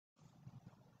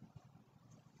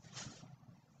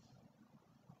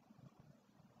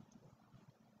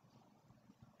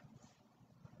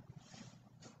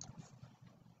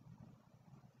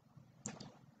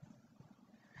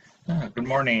Good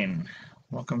morning.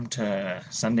 Welcome to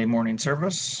Sunday morning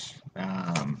service.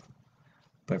 Hope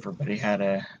everybody had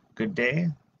a good day.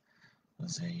 It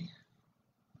was a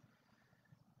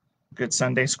good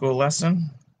Sunday school lesson.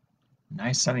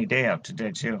 Nice sunny day out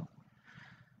today too.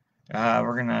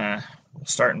 We'll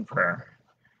start in prayer.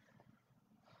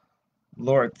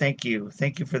 Lord, thank you.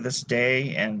 Thank you for this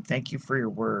day and thank you for your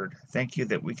word. Thank you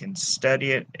that we can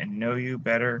study it and know you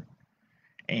better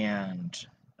and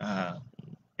uh,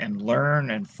 and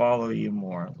learn and follow you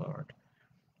more, Lord.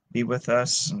 Be with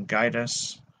us and guide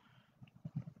us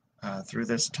through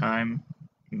this time.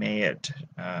 May it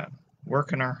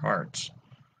work in our hearts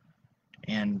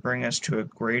and bring us to a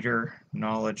greater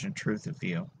knowledge and truth of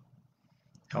you.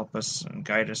 Help us and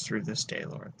guide us through this day,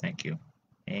 Lord. Thank you.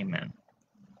 Amen.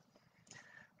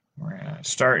 We're going to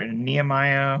start in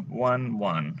Nehemiah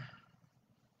 1:1.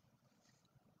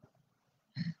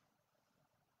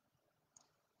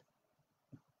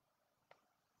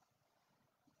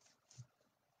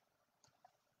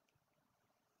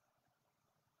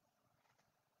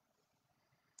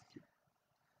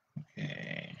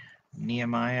 Okay.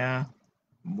 Nehemiah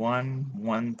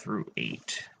 1:1 through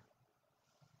 8.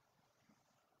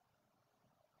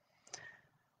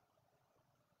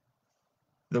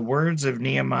 The words of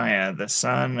Nehemiah, the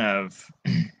son of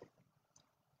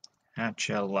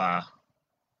Hachellah.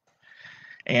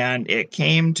 And it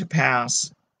came to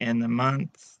pass in the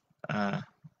month uh,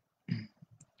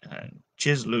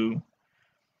 Chislu,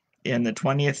 in the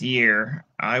 20th year,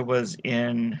 I was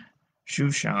in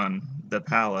Shushan, the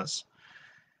palace,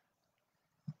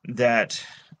 that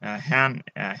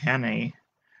Hanani,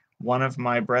 one of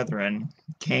my brethren,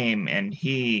 came, and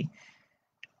he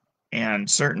and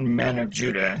certain men of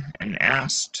Judah, and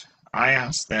I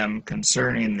asked them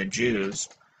concerning the Jews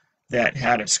that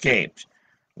had escaped,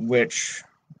 which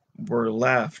were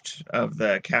left of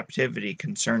the captivity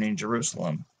concerning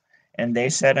Jerusalem. And they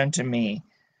said unto me,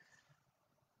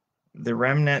 the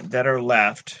remnant that are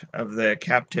left of the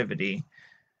captivity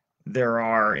there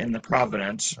are in the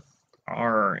province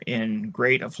are in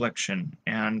great affliction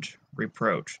and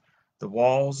reproach. The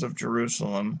walls of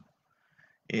Jerusalem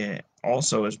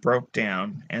also is broke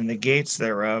down, and the gates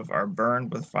thereof are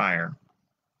burned with fire.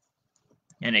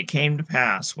 And it came to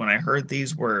pass, when I heard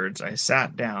these words, I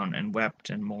sat down and wept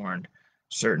and mourned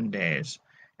certain days,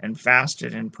 and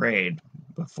fasted and prayed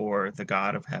before the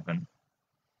God of heaven.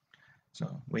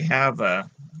 So we have a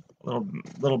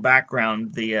little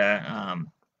background. The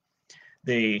um,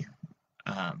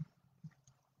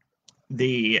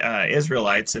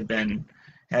 Israelites had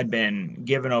been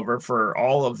given over for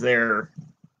all of their.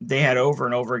 They had over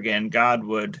and over again. God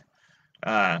would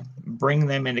bring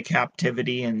them into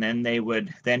captivity, and then he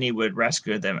would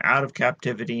rescue them out of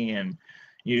captivity. And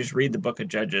you just read the book of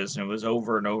Judges, and it was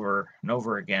over and over and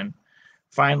over again.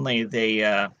 Finally,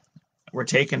 they were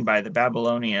taken by the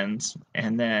Babylonians,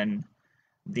 and then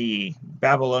the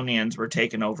Babylonians were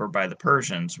taken over by the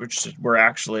Persians, which were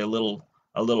actually a little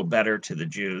better to the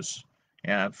Jews.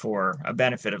 For a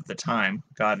benefit of the time,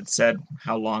 God had said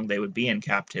how long they would be in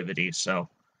captivity,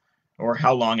 or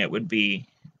how long it would be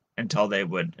until they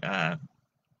would have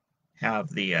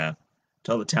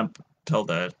till the temple, till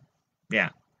the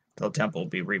temple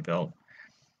be rebuilt,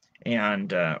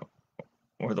 and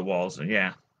or the walls,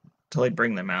 yeah, till he'd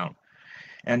bring them out.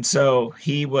 And so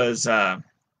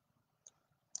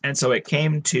it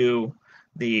came to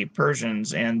the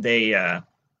Persians, and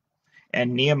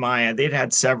and Nehemiah, they'd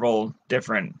had several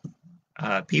different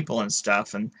people and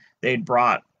stuff, and they'd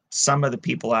brought some of the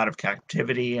people out of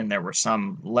captivity, and there were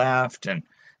some left, and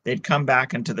they'd come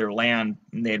back into their land,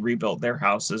 and they'd rebuilt their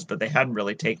houses, but they hadn't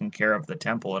really taken care of the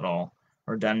temple at all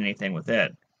or done anything with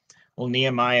it. Well,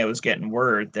 Nehemiah was getting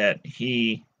word that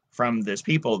from this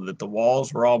people, that the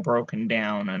walls were all broken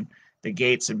down, and the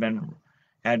gates had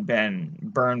been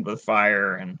burned with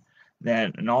fire, and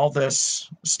all this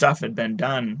stuff had been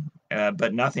done,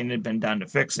 but nothing had been done to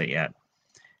fix it yet.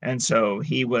 And so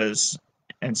he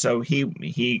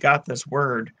got this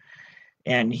word,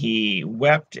 and he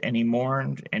wept and he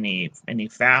mourned, and he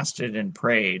fasted and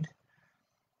prayed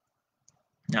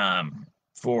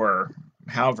for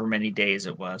however many days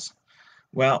it was.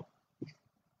 Well,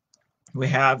 we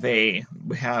have a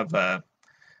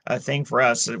thing for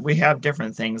us. We have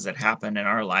different things that happen in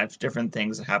our lives, different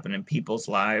things that happen in people's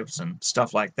lives, and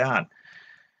stuff like that.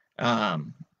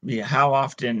 Yeah, how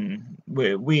often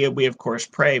we of course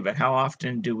pray, but how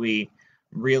often do we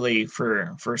really,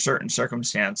 for certain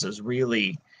circumstances,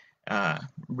 really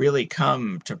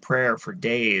come to prayer for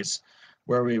days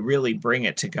where we really bring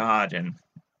it to God, and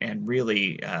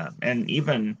really and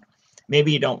even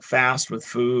maybe you don't fast with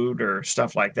food or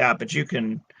stuff like that, but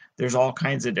there's all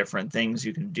kinds of different things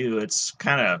you can do. It's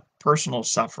kind of personal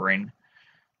suffering,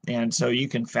 and so you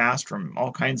can fast from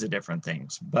all kinds of different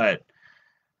things.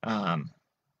 Um,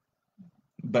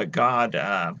 but God,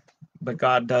 but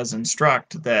God does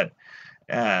instruct that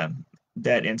uh,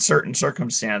 that in certain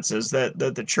circumstances that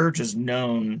the church is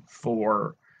known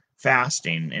for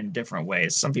fasting in different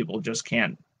ways. Some people just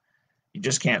can't you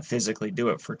just can't physically do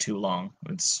it for too long.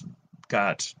 It's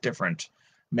got different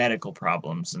medical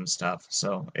problems and stuff.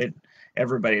 So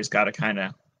everybody's got to kind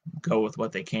of go with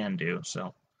what they can do.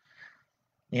 So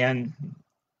and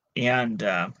and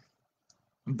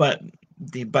but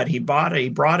he brought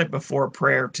it before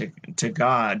prayer to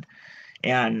God,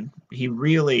 and he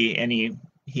really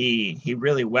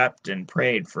wept and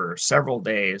prayed for several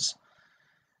days.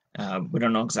 We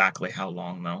don't know exactly how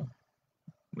long though.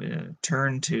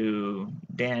 Turn to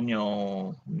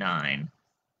Daniel 9.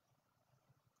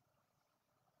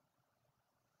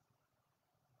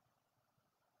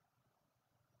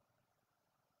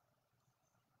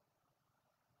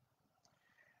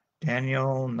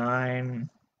 Daniel 9,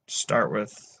 start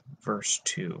with verse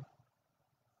 2.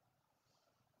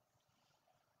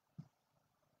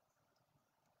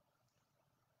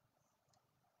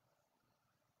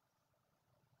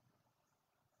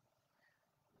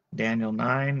 Daniel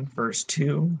 9, verse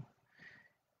 2.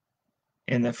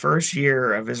 In the first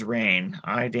year of his reign,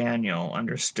 I, Daniel,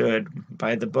 understood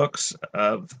by the books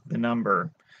of the number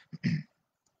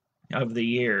of the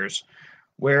years,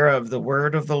 whereof the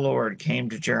word of the Lord came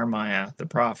to Jeremiah the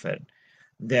prophet,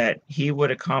 that he would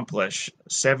accomplish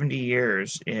 70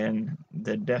 years in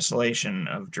the desolation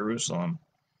of Jerusalem.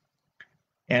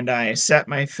 And I set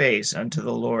my face unto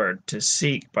the Lord to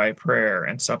seek by prayer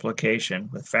and supplication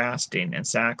with fasting and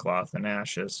sackcloth and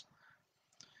ashes.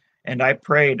 And I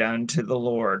prayed unto the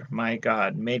Lord my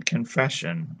God, made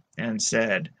confession, and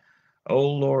said, O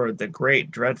Lord, the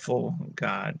great dreadful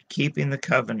God, keeping the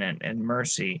covenant and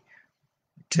mercy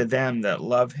to them that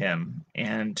love him,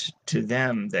 and to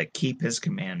them that keep his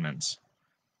commandments.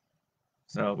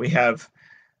 So we have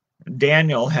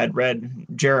Daniel had read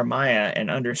Jeremiah and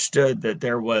understood that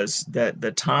there was that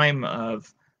the time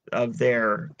of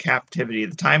their captivity,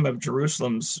 the time of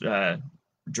Jerusalem's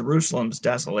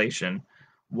desolation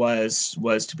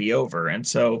was to be over, and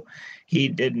so he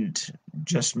didn't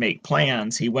just make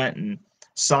plans. He went and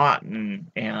sought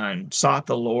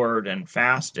the Lord and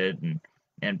fasted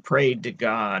and prayed to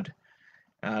God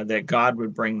that God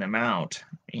would bring them out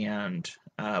and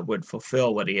would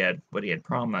fulfill what he had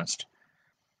promised.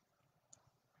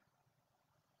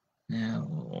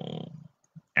 Now,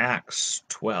 Acts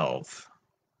 12.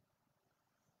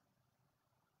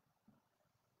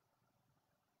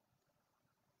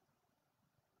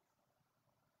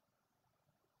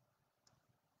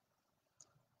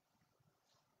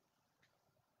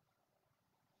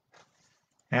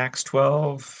 Acts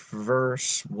 12,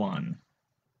 verse 1.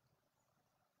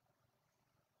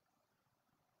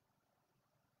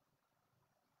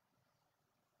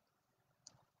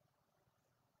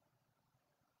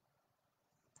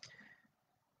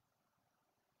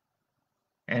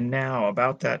 And now,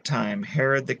 about that time,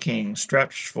 Herod the king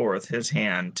stretched forth his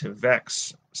hand to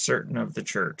vex certain of the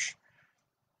church.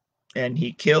 And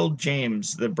he killed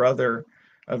James, the brother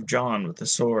of John, with the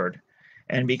sword.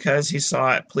 And because he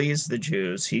saw it pleased the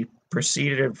Jews, he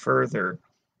proceeded further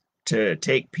to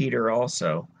take Peter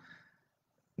also.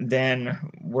 Then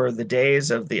were the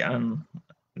days of the un,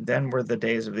 then were the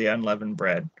days of the unleavened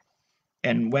bread.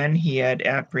 And when he had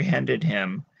apprehended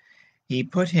him, he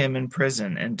put him in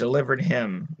prison and delivered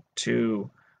him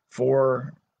to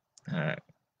four uh,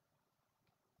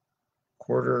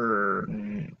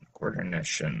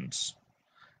 quaternions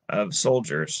of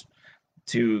soldiers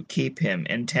to keep him,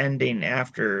 intending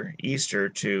after Easter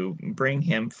to bring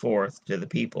him forth to the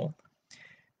people.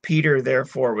 Peter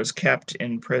therefore was kept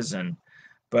in prison,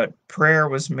 but prayer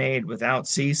was made without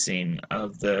ceasing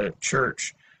of the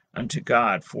church unto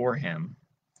God for him.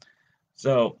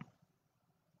 So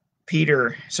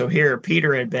Peter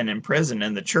had been in prison,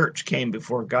 and the church came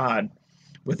before God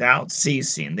without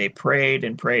ceasing. They prayed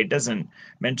and prayed. It doesn't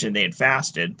mention they had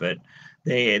fasted, but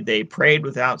they prayed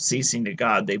without ceasing to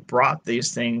God. They brought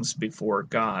these things before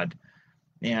God,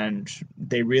 and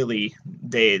they really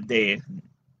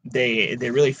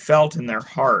felt in their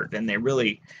heart, and they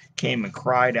really came and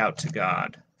cried out to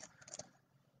God.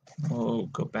 We'll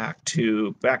go back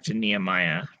to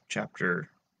Nehemiah chapter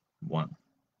 1.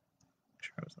 Make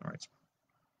sure I was in the right spot.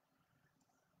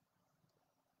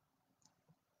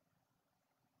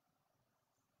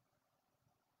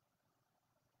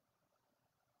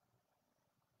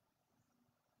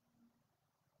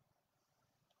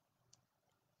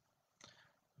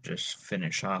 just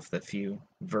finish off the few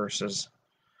verses.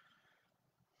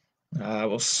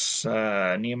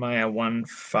 Nehemiah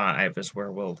 1:5 is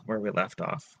where we left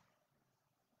off.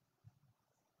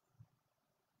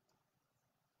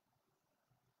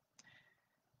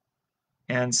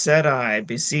 And said I,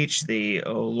 Beseech thee,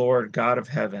 O Lord God of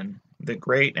heaven, the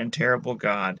great and terrible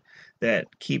God,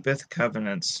 that keepeth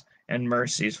covenants and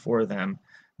mercies for them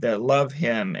that love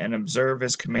him and observe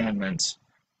his commandments.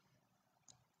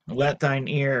 Let thine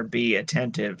ear be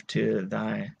attentive to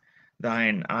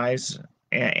thine eyes,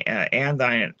 and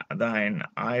thine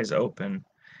eyes open,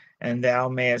 and thou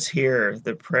mayest hear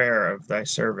the prayer of thy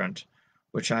servant,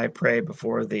 which I pray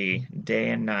before thee day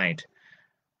and night,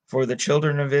 for the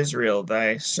children of Israel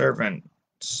thy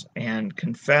servants, and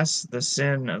confess the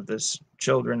sin of the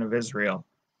children of Israel,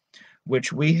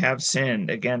 which we have sinned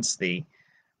against thee,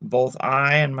 both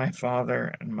I and my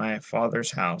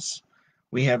father's house.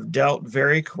 We have dealt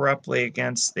very corruptly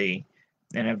against thee,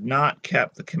 and have not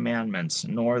kept the commandments,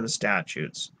 nor the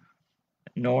statutes,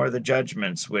 nor the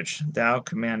judgments which thou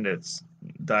commandedst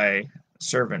thy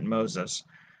servant Moses.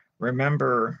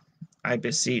 Remember, I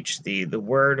beseech thee, the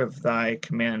word of thy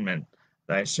commandment,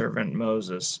 thy servant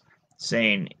Moses,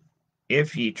 saying,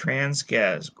 If ye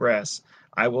transgress,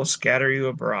 I will scatter you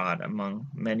abroad among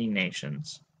many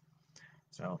nations.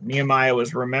 So Nehemiah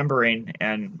was remembering,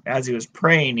 and as he was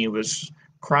praying, he was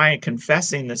crying,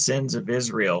 confessing the sins of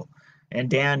Israel. And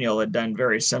Daniel had done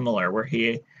very similar, where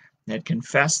he had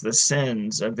confessed the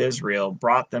sins of Israel,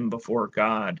 brought them before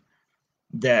God,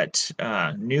 that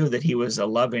knew that he was a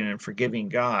loving and forgiving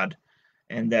God,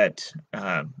 and that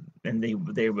and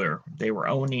they were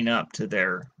owning up to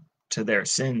their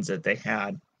sins that they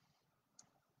had,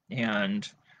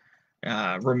 and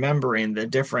remembering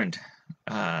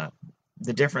uh,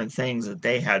 the different things that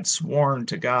they had sworn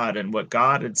to God and what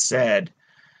God had said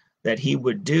that he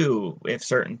would do if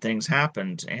certain things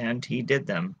happened, and he did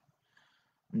them.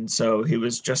 And so he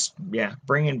was just,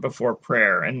 bringing before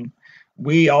prayer. And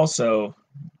we also,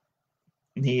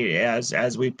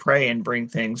 as we pray and bring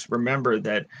things, remember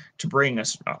that to bring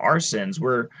us our sins,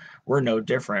 we're no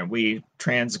different. We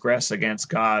transgress against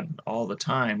God all the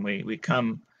time. We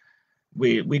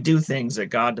do things that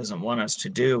God doesn't want us to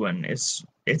do, and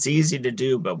it's easy to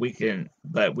do, but we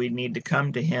need to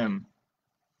come to him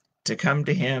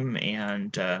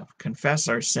and confess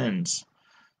our sins,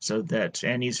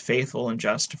 and he's faithful and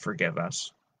just to forgive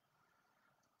us.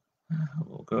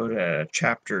 We'll go to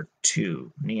chapter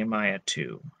 2, Nehemiah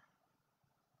 2,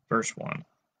 verse 1.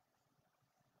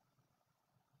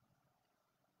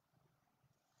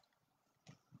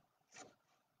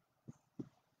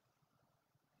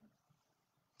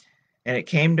 And it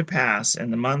came to pass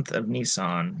in the month of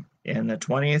Nisan, in the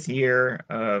 20th year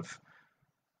of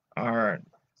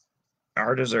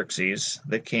Artaxerxes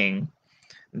the king,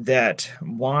 that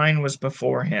wine was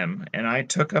before him, and I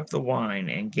took up the wine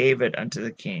and gave it unto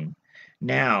the king.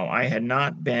 Now I had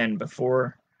not been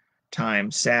before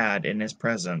time sad in his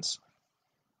presence.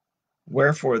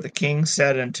 Wherefore the king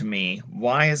said unto me,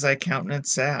 Why is thy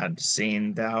countenance sad,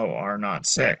 seeing thou art not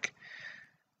sick?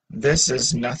 This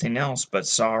is nothing else but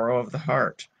sorrow of the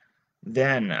heart.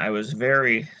 Then I was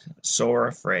very sore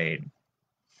afraid.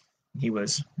 He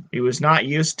was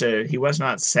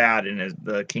not sad in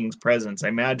the king's presence. I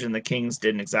imagine the kings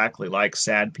didn't exactly like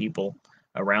sad people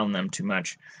around them too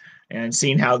much. And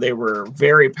seeing how they were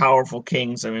very powerful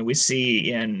kings, I mean, we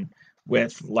see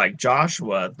with like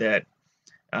Joshua that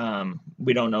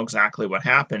we don't know exactly what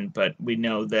happened, but we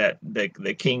know that the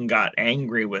king got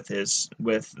angry with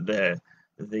the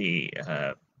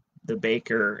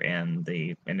baker and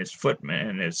his footman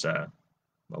and his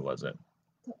what was it?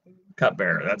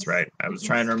 Cupbearer. That's right. I was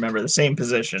trying to remember the same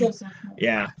position. Joseph.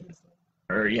 Yeah,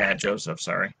 Joseph.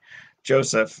 Sorry,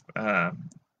 Joseph.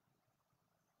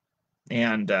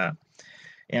 And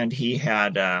and he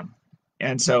had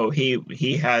and so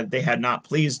they had not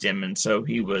pleased him, and so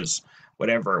he was,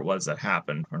 whatever it was that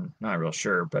happened, we're not real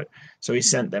sure, but so he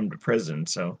sent them to prison.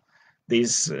 So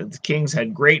these the kings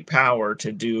had great power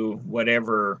to do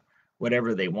whatever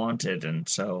they wanted, and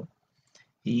so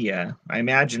he I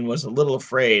imagine was a little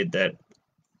afraid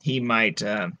he might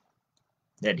uh,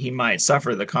 that he might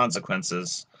suffer the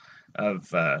consequences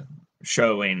of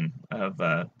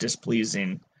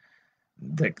displeasing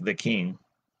the king.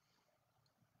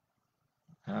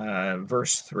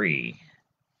 Verse 3.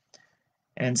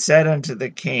 And said unto the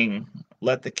king,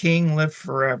 Let the king live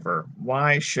forever.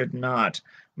 Why should not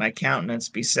my countenance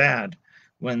be sad,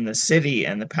 when the city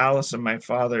and the palace of my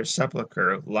father's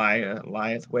sepulchre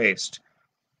lieth waste,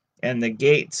 and the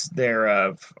gates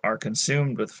thereof are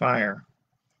consumed with fire?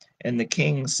 And the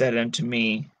king said unto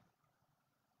me,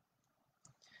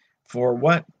 For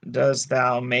what does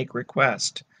thou make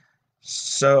request?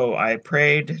 So I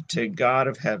prayed to God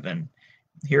of heaven.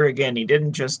 Here again, he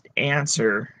didn't just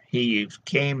answer, he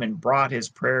came and brought his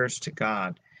prayers to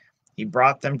God. He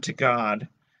brought them to God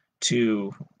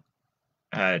to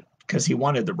because he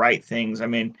wanted the right things. I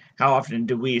mean, how often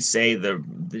do we say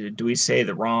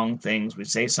the wrong things? We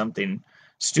say something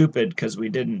stupid because we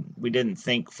didn't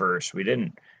think first. We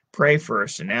didn't pray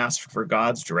first and ask for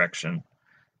God's direction.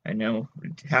 I know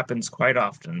it happens quite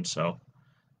often. So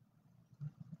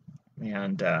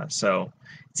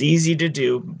it's easy to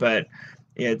do, but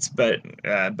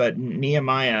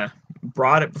Nehemiah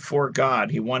brought it before God.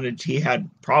 He had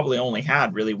probably only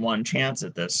had really one chance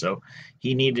at this, so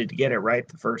he needed to get it right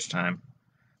the first time.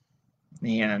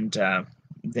 And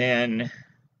then,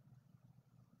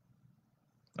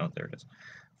 oh, there it is,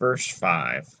 verse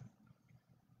 5.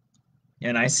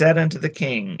 And I said unto the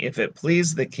king, if it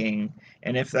please the king,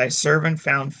 and if thy servant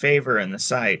found favor in the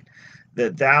sight,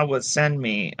 that thou wouldst send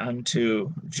me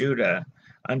unto Judah,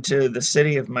 unto the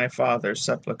city of my father's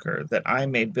sepulchre, that I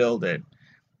may build it.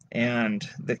 And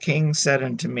the king said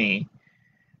unto me,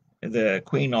 the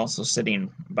queen also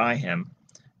sitting by him,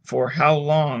 for how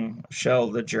long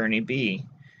shall the journey be?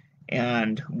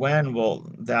 And when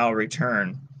wilt thou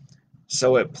return?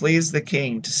 So it pleased the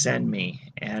king to send me,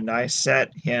 and I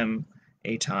set him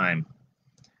a time.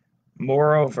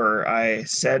 Moreover, I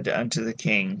said unto the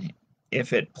king,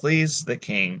 if it please the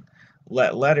king,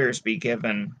 let letters be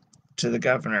given to the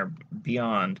governor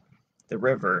beyond the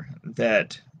river,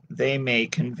 that they may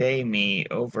convey me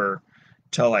over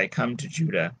till I come to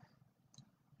Judah.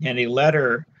 And a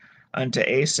letter unto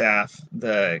Asaph,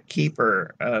 the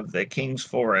keeper of the king's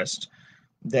forest,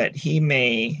 that he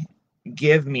may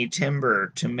give me timber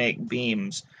to make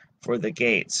beams for the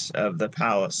gates of the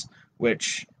palace,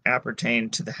 which appertain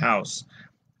to the house,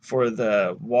 for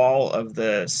the wall of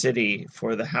the city,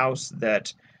 for the house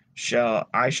that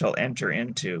I shall enter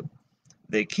into.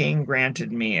 The king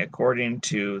granted me according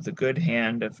to the good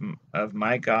hand of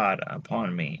my God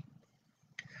upon me.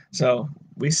 So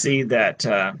we see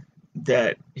that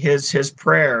his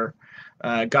prayer,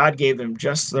 God gave him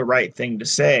just the right thing to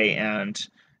say,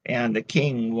 and the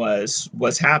king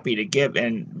was happy to give,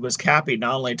 and was happy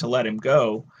not only to let him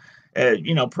go,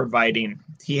 providing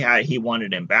he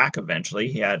wanted him back eventually.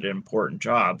 He had an important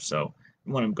job, so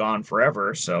he wanted him gone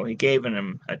forever. So he gave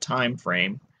him a time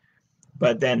frame,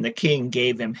 but then the king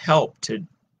gave him help to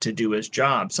do his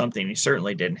job, something he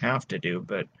certainly didn't have to do,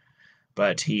 but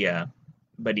he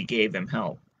but he gave him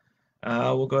help.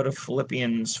 We'll go to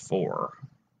Philippians 4.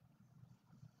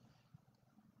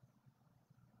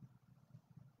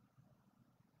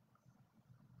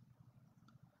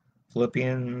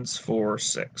 Philippians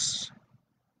 4:6.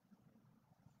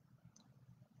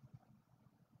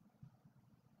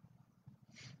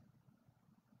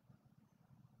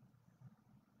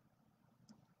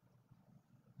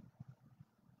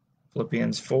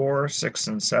 Philippians 4:6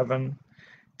 and 7.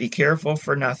 Be careful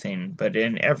for nothing, but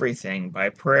in everything, by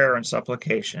prayer and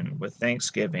supplication, with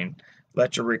thanksgiving,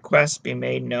 let your requests be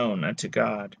made known unto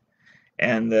God.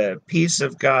 And the peace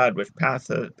of God, which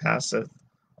passeth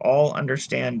all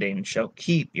understanding, shall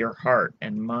keep your heart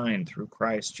and mind through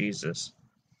Christ Jesus.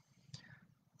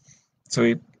 So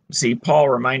we see Paul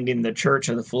reminding the church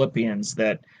of the Philippians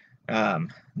that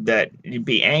you'd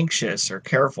be anxious or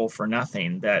careful for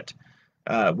nothing, that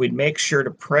we'd make sure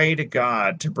to pray to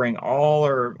God to bring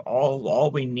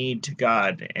all we need to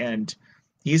God, and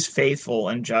He's faithful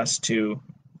and just to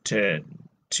to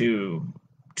to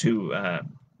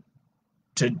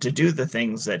to do the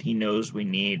things that He knows we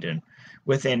need, and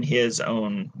within His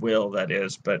own will, that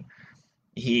is. But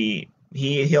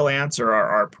He'll answer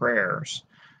our prayers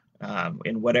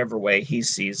in whatever way He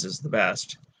sees as the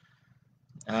best.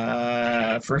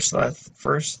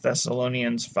 First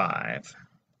Thessalonians 5.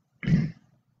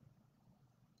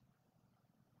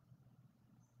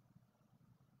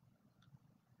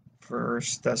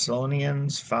 First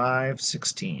Thessalonians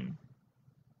 5:16.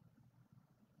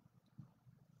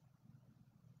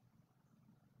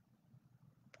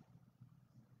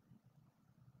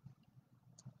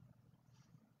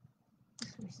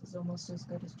 This is almost as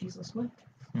good as Jesus wept.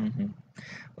 Mm-hmm.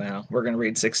 Well, we're going to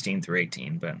read 16 through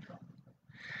 18, but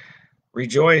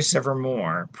rejoice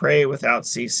evermore, pray without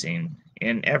ceasing,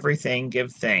 in everything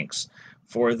give thanks,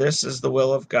 for this is the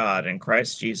will of God in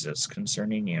Christ Jesus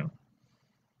concerning you.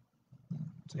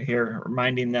 So here,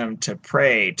 reminding them to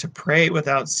pray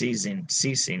without ceasing.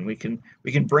 We can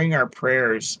bring our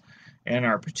prayers and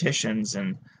our petitions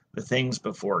and the things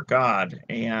before God,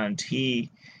 and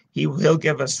He'll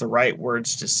give us the right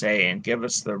words to say and give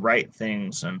us the right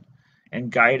things and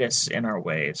guide us in our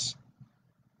ways.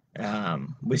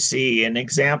 We see an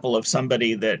example of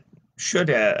somebody that should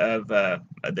have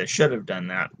done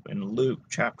that in Luke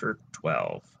chapter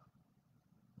 12.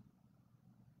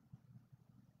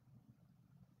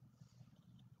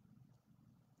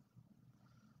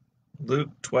 Luke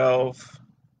 12,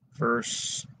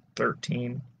 verse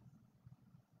 13.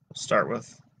 We'll start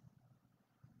with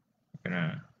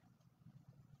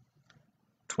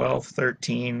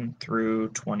 12:13 through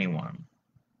 21.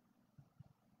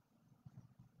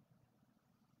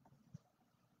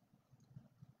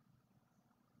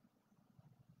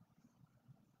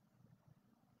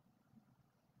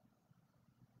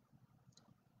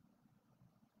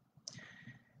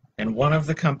 And one of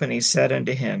the company said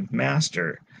unto him,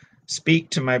 Master, speak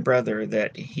to my brother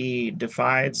that he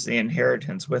divides the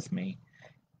inheritance with me.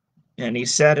 And he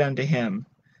said unto him,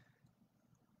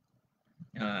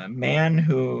 man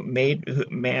who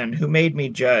made me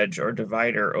judge or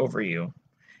divider over you?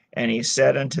 And he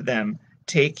said unto them,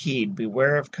 Take heed,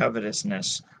 beware of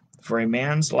covetousness, for a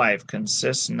man's life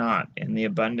consists not in the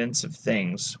abundance of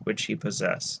things which he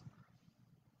possesses.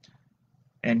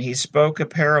 And he spoke a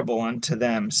parable unto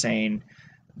them, saying,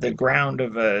 The ground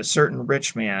of a certain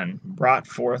rich man brought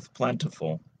forth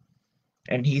plentiful.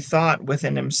 And he thought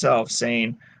within himself,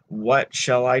 saying, What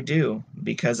shall I do?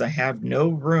 Because I have no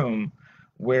room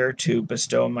where to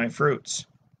bestow my fruits.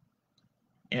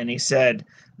 And he said,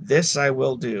 This I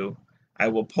will do. I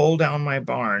will pull down my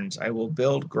barns, I will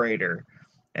build greater,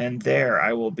 and there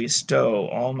I will bestow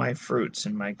all my fruits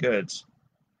and my goods.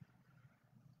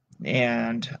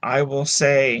 And I will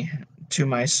say to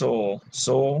my soul,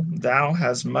 Soul, thou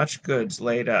hast much goods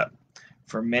laid up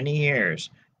for many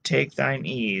years. Take thine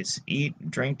ease, eat,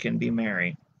 drink, and be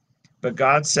merry. But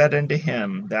God said unto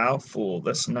him, Thou fool,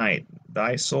 this night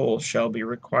thy soul shall be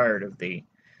required of thee.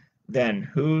 Then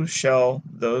whose shall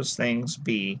those things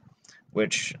be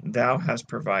which thou hast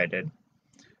provided?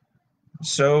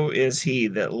 So is he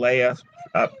that layeth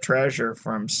up treasure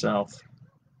for himself.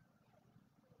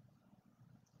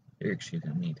 You're going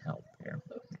to need help here.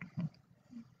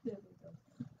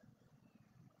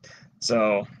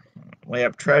 So, lay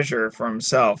up treasure for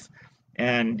himself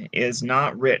and is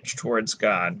not rich towards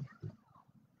God.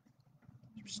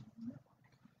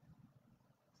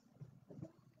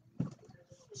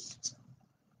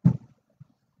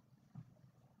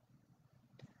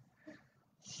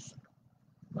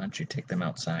 Why don't you take them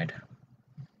outside?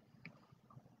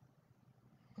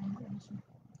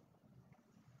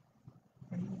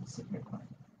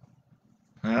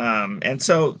 And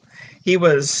so it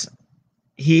was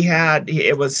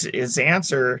his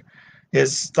answer,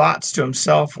 his thoughts to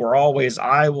himself were always,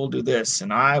 I will do this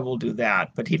and I will do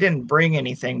that. But he didn't bring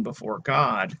anything before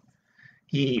God.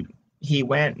 He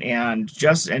went and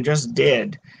just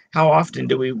did. How often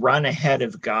do we run ahead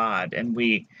of God and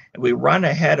we run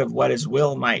ahead of what his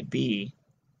will might be?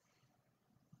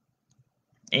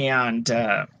 And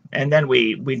then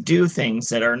we do things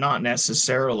that are not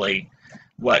necessarily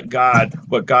what God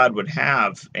would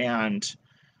have, and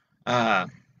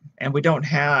we don't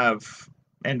have,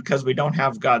 and because we don't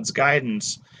have God's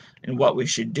guidance in what we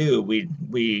should do, we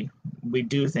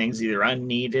do things either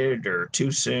unneeded or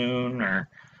too soon,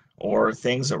 or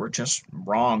things that were just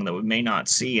wrong that we may not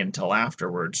see until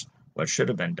afterwards what should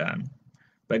have been done.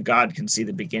 But God can see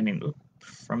the beginning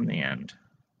from the end.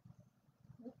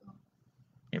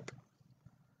 Yep.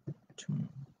 I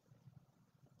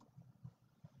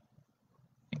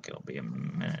think it'll be a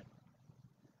minute. I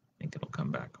think it'll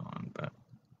come back on, but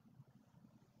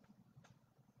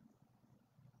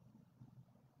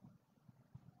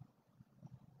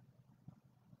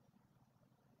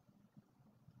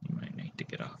you might need to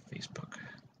get off Facebook.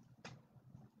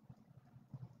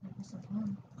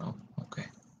 Oh, okay.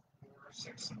 4,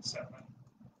 6, and 7.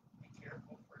 Be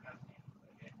careful for nothing.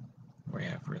 We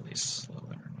have really slow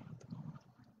internet at the moment.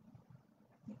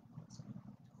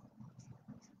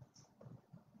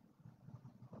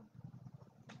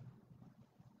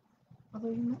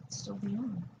 Although you might still be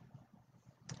on.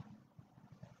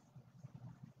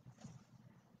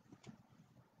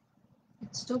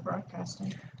 It's still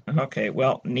broadcasting. Okay,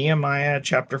 well, Nehemiah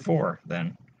chapter 4,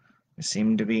 then. We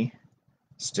seem to be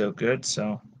still good,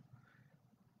 so.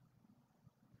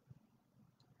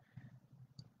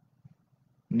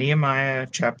 Nehemiah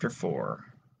chapter 4.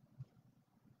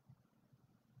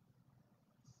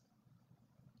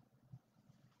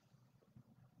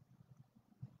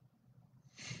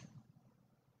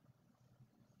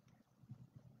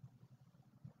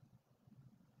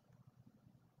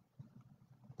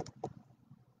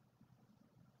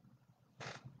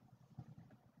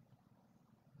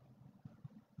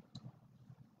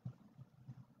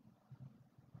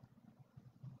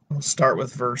 We'll start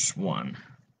with verse 1.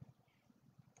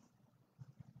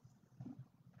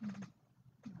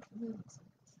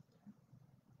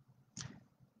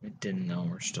 It didn't know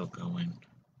we're still going,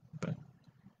 but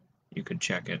you could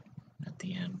check it at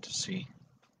the end to see.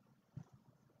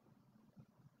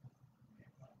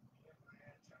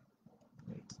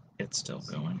 It's still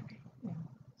going.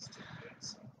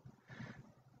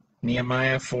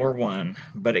 Nehemiah 4:1.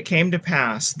 But it came to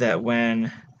pass that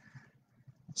when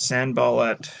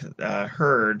Sanballat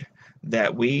heard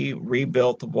that we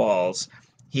rebuilt the walls,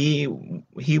 he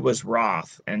was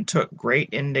wroth and took great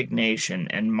indignation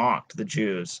and mocked the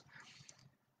Jews.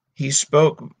 He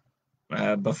spoke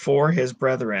before his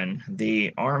brethren,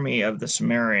 the army of the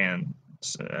Sumerian,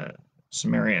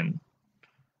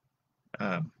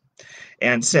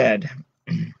 and said,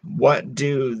 "What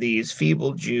do these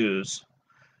feeble Jews?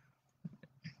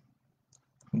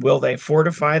 Will they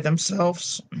fortify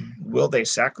themselves? Will they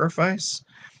sacrifice?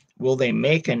 Will they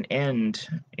make an end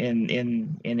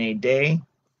in a day?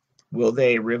 Will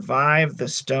they revive the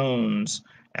stones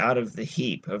out of the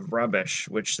heap of rubbish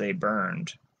which they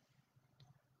burned?"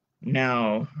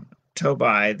 Now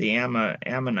Tobiah the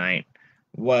Ammonite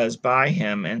was by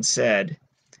him and said,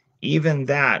 "Even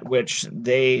that which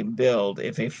they build,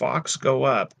 if a fox go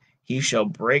up, he shall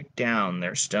break down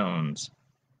their stones."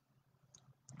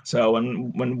 So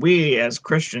when we as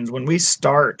Christians, um,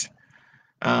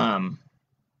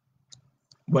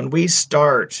 when we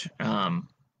start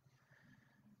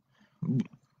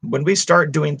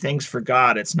doing things for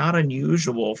God, it's not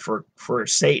unusual for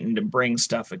Satan to bring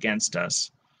stuff against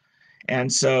us.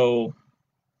 And so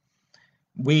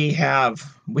we have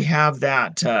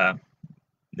that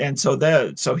and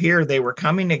so here they were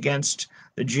coming against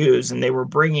the Jews, and they were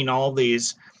bringing all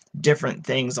these different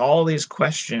things, all these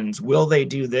questions. Will they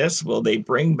do this? Will they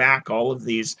bring back all of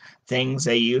these things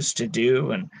they used to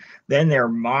do? And then they're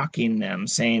mocking them,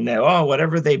 saying that, oh,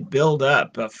 whatever they build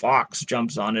up, a fox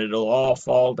jumps on it, it'll all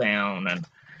fall down.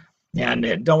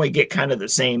 And don't we get kind of the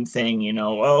same thing,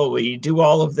 oh, we do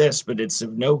all of this, but it's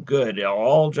of no good. It'll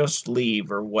all just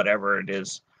leave, or whatever it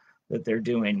is that they're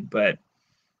doing. But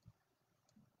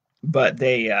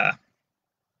they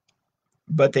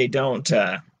don't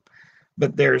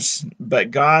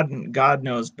but God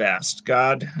knows best.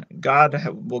 God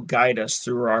will guide us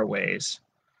through our ways.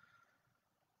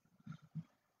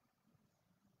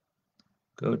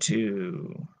 Go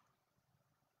to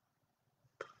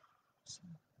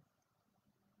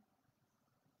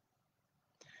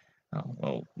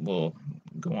we'll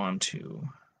go on to,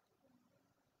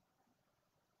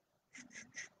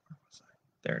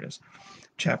 there it is,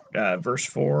 verse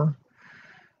 4.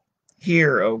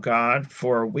 Hear, O God,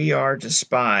 for we are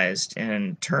despised,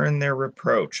 and turn their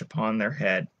reproach upon their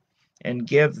head, and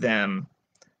give them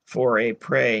for a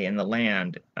prey in the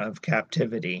land of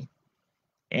captivity,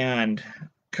 and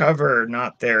cover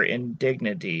not their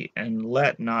indignity, and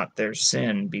let not their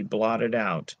sin be blotted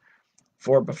out.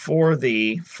 For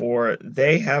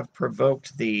they have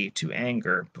provoked thee to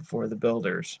anger before the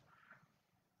builders.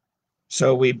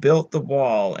 So we built the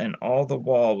wall, and all the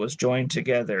wall was joined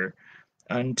together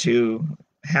unto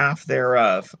half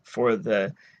thereof, for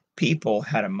the people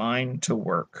had a mind to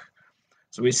work.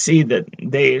 So we see that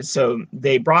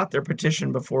they brought their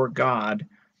petition before God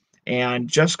and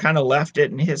just kind of left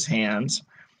it in his hands.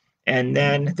 And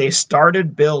then they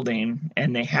started building,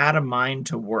 and they had a mind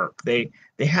to work. They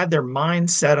had their mind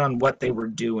set on what they were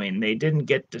doing. They didn't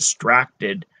get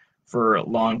distracted for a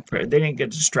long period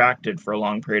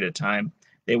of time.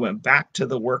 They went back to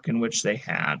the work in which they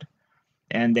had,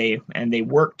 and they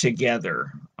worked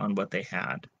together on what they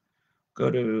had.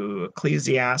 Go to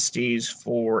Ecclesiastes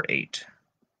 4:8.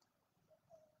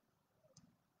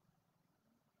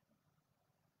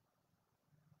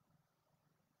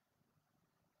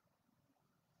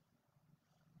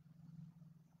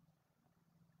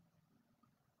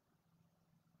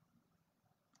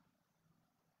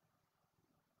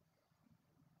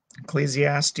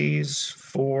 Ecclesiastes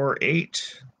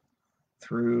 4:8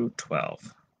 through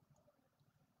 12.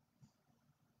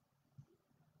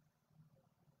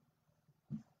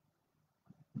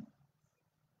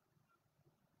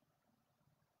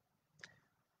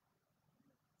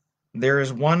 There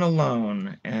is one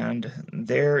alone, and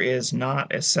there is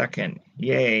not a second.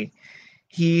 Yea,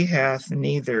 he hath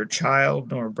neither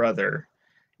child nor brother,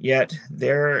 yet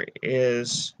there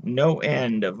is no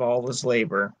end of all his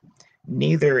labor,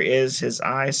 neither is his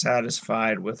eye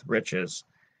satisfied with riches.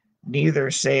 Neither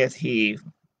saith he,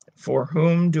 for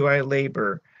whom do I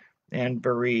labor and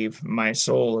bereave my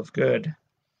soul of good?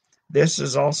 This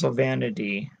is also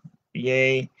vanity,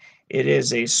 yea, it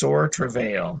is a sore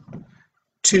travail.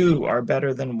 two are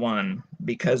better than one,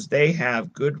 because they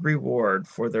have good reward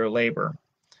for their labor.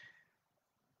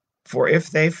 For if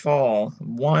they fall,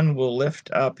 one will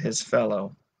lift up his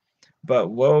fellow. But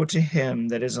woe to him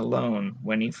that is alone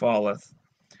when he falleth,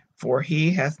 for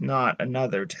he hath not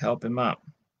another to help him up.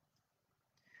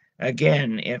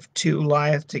 Again, if two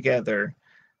lieth together,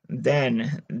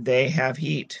 then they have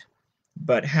heat.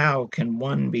 But how can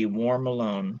one be warm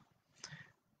alone?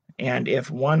 And if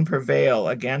one prevail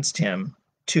against him,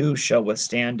 two shall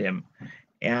withstand him.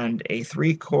 And a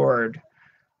threefold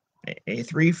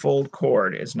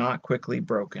cord is not quickly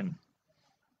broken.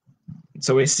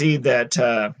 So we see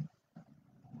that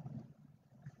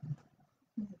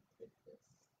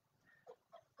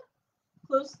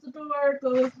Close the door,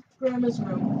 go to Grandma's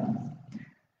room.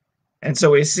 and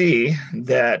so we see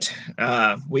that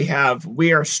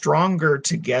we are stronger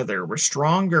together. We're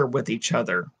stronger with each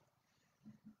other.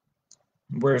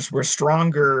 We're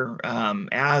stronger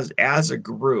as a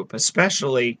group,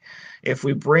 especially if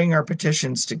we bring our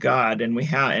petitions to God, and we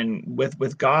have and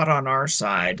with God on our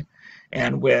side,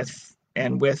 and with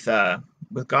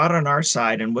God on our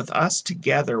side, and with us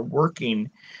together working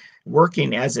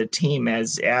as a team,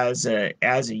 as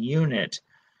a unit.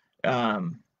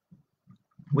 Um,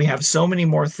 we have so many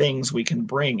more things we can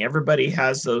bring. Everybody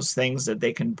has those things that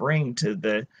they can bring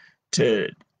to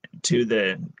to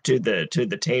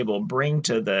the table, bring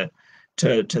to the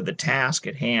task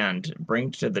at hand,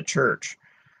 bring to the church.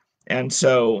 And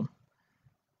so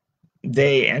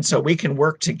we can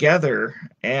work together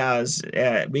as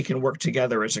a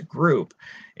group.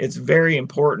 It's very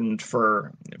important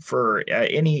for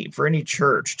any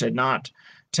church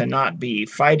to not be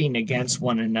fighting against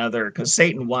one another, because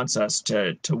Satan wants us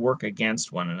to work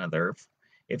against one another.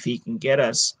 If he can get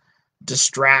us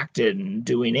distracted and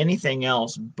doing anything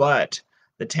else but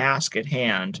the task at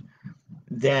hand,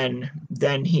 then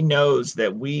he knows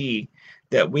that we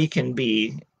can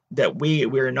be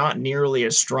we're not nearly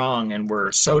as strong, and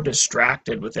we're so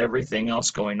distracted with everything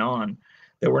else going on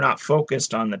that we're not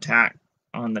focused on the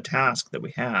task that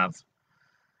we have.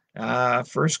 1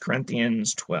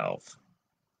 Corinthians 12.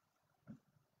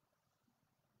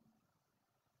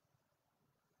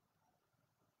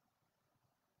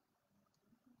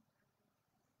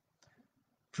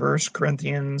 1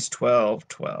 Corinthians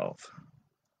 12:12.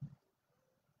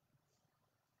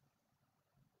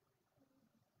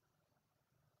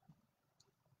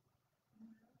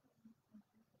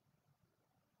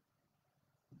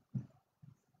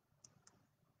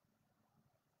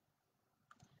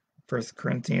 First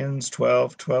Corinthians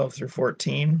 12:12 through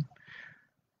 14.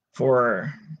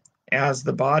 For as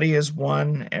the body is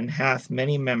one, and hath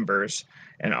many members,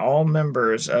 and all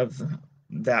members of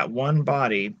that one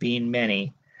body, being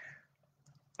many,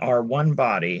 are one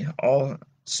body,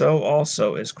 so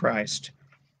also is Christ.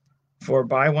 For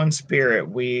by one Spirit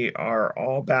we are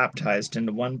all baptized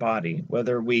into one body,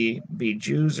 whether we be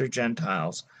Jews or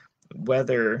Gentiles,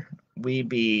 whether we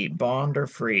be bond or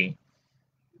free,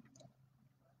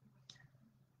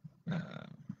 uh,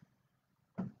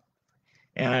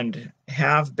 and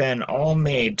have been all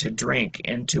made to drink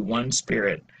into one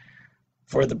Spirit.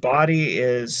 For the body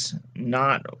is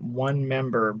not one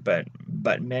member, but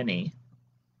many.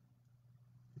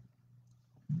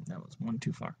 That was one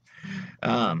too far.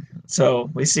 So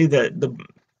we see that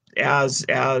as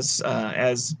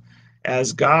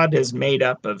God is made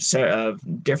up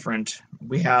of different.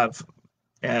 We have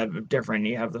different.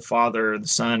 You have the Father, the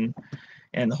Son,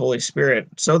 and the Holy Spirit.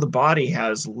 So the body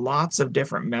has lots of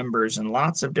different members and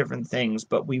lots of different things,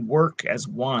 but we work as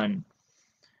one.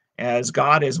 As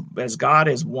God is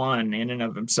one in and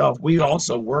of himself, we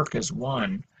also work as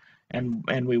one,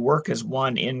 and we work as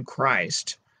one in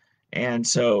Christ. And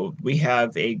so we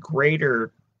have a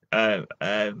greater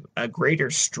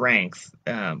strength,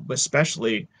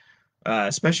 especially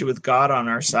with God on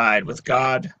our side, with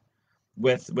God,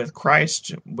 with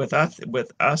Christ, with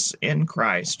us in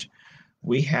Christ.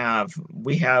 We have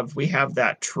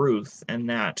that truth, and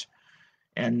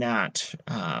and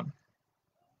the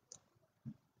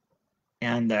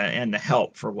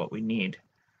help for what we need.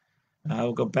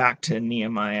 We'll go back to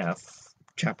Nehemiah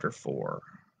chapter 4.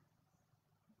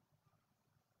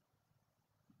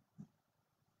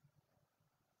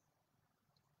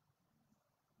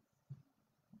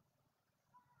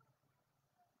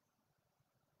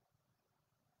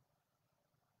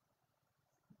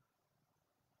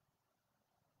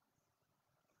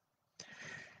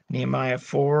 Nehemiah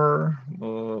 4,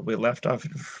 we left off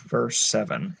at verse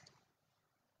 7.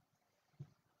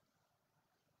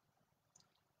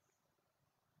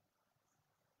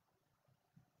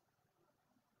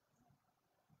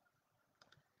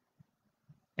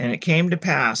 And it came to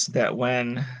pass that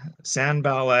when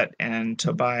Sanballat and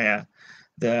Tobiah,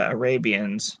 the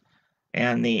Arabians,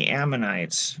 and the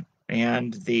Ammonites,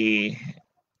 and the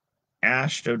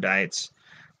Ashdodites,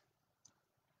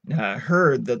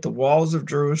 heard that the walls of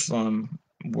Jerusalem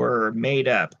were made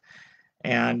up,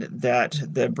 and that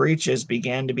the breaches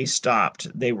began to be stopped,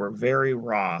 they were very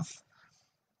wroth,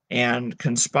 and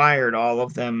conspired all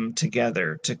of them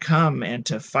together to come and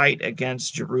to fight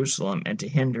against Jerusalem and to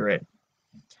hinder it.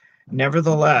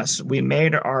 Nevertheless, we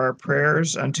made our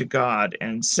prayers unto God,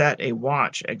 and set a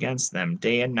watch against them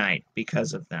day and night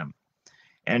because of them.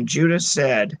 And Judah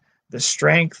said, the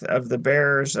strength of the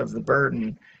bearers of the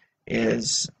burden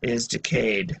is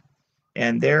decayed,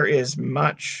 and there is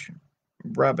much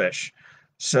rubbish,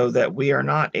 so that we are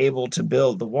not able to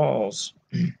build the walls.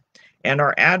 And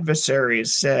our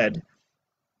adversaries said,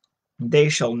 they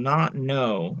shall not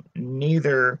know,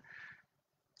 neither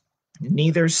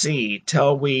see,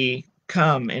 till we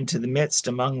come into the midst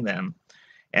among them,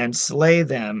 and slay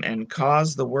them, and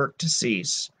cause the work to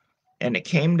cease. And it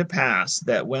came to pass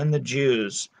that when the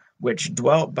Jews which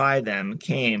dwelt by them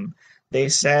came, they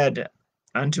said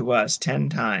unto us 10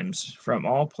 times from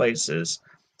all places,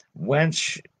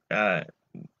 whence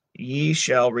ye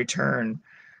shall return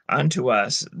unto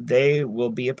us, they will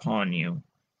be upon you.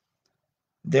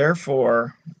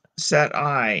 Therefore set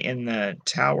I in the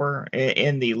tower,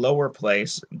 in the lower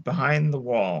place behind the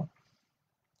wall,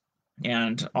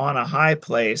 and on a high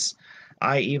place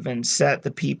I even set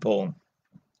the people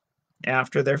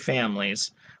after their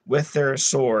families, with their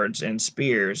swords and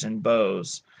spears and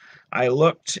bows. I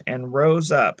looked and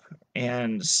rose up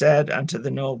and said unto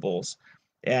the nobles,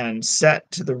 and said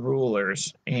to the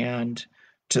rulers, and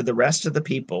to the rest of the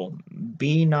people,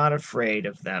 be not afraid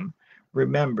of them.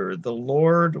 Remember the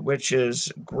Lord, which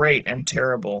is great and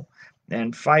terrible,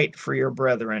 and fight for your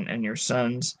brethren and your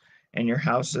sons and your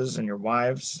houses and your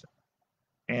wives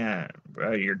and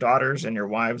your daughters and your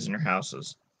wives and your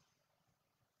houses.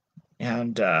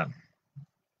 And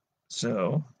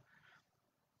so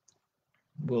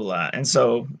and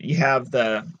so you have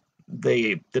the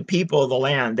people of the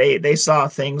land. They saw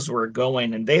things were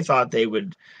going, and they thought they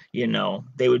would,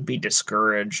 they would be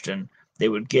discouraged and they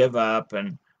would give up.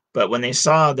 And but when they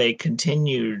saw they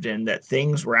continued and that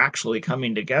things were actually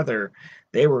coming together,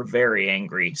 they were very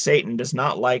angry. Satan does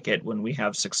not like it when we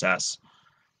have success.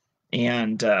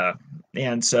 And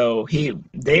so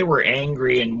they were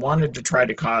angry and wanted to try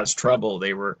to cause trouble.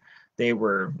 They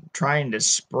were trying to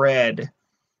spread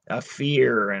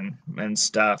fear and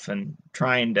stuff, and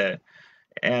trying to,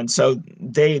 and so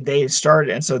they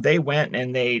started, and so they went,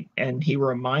 and he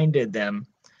reminded them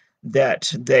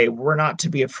that they were not to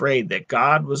be afraid, that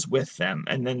God was with them,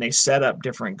 and then they set up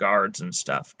different guards and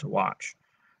stuff to watch.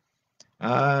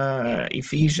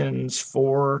 Ephesians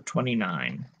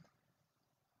 4:29.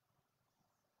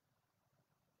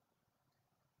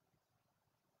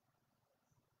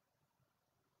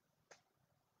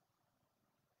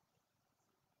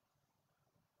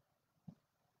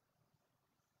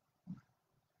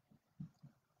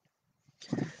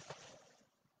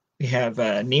 We have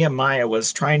Nehemiah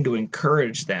was trying to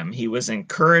encourage them. He was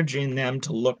encouraging them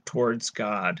to look towards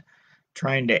God,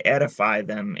 trying to edify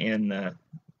them in the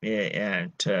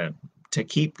to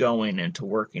keep going and to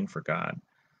working for God.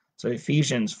 So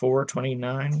Ephesians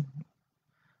 4:29,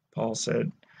 Paul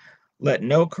said, "Let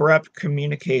no corrupt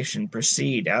communication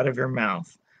proceed out of your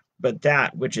mouth, but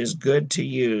that which is good to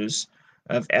use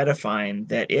of edifying,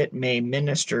 that it may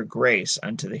minister grace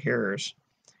unto the hearers."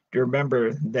 To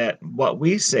remember that what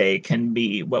we say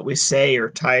or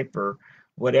type or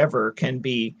whatever can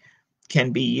be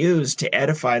used to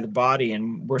edify the body,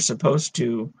 and we're supposed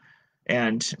to,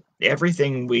 and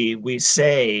everything we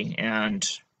say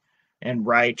and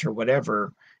write or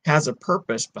whatever has a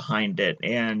purpose behind it,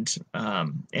 and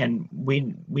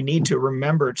we need to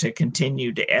remember to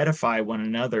continue to edify one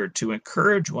another, to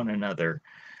encourage one another,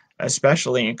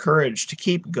 especially encourage to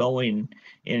keep going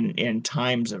in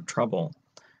times of trouble,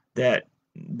 that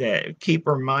keep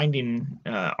reminding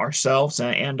ourselves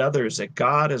and others that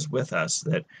God is with us,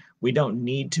 that we don't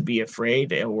need to be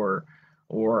afraid, or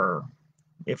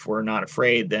if we're not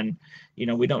afraid, then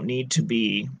we don't need to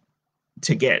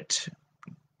get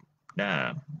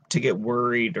uh, to get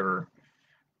worried, or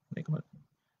like what,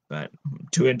 but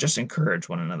to just encourage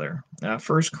one another. 1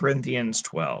 Corinthians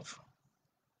 12.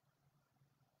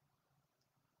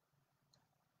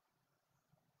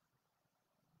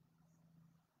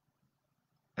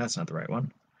 That's not the right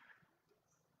one.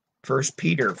 1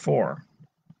 Peter 4.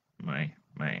 My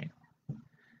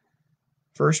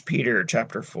 1 Peter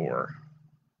chapter 4.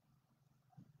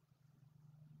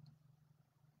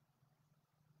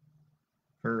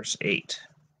 verse 8.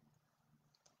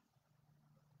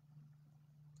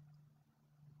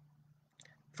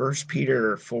 First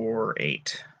Peter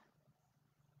 4:8.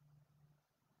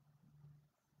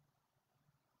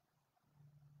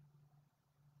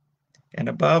 And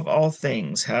above all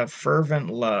things have fervent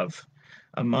love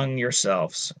among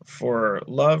yourselves, for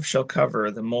love shall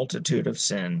cover the multitude of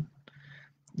sin.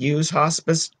 Use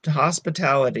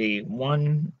hospitality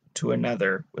one to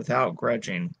another without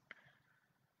grudging.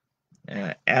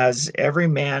 As every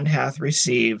man hath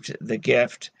received the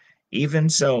gift, even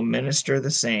so minister the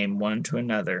same one to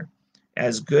another,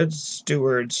 as good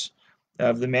stewards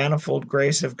of the manifold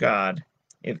grace of God.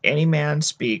 If any man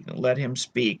speak, let him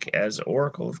speak as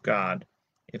oracle of God.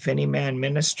 If any man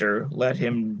minister, let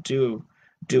him do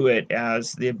it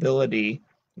as the ability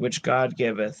which God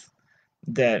giveth,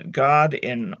 that God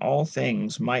in all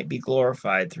things might be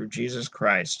glorified through Jesus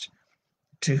Christ,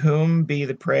 to whom be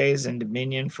the praise and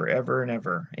dominion forever and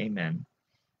ever. Amen.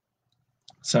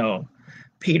 So,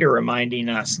 Peter reminding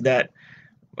us that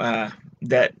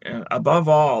above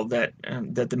all, that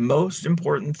the most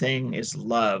important thing is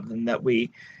love, and that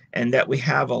we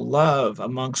have a love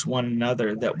amongst one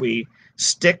another, that we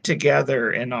stick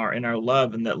together in our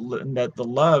love, and that the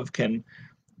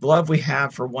love we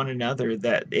have for one another,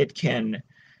 that it can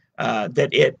that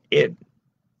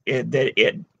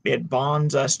it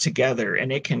bonds us together,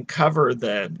 and it can cover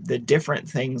the different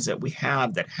things that we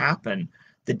have that happen,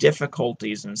 the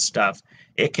difficulties and stuff.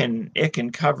 It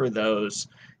can cover those,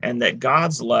 and that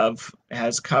God's love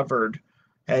has covered,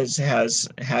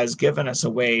 has given us a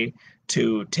way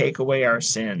to take away our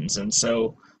sins. And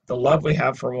so the love we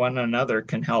have for one another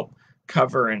can help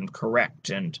cover and correct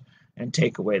and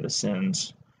take away the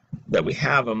sins that we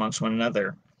have amongst one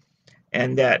another.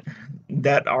 And that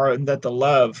the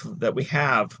love that we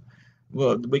have,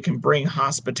 well, we can bring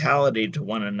hospitality to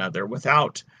one another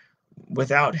without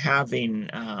having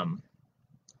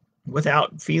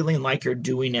without feeling like you're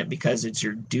doing it because it's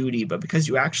your duty, but because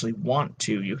you actually want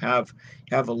to. You have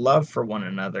a love for one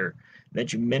another,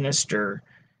 that you minister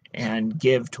and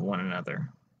give to one another.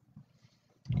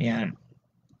 And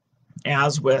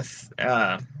as with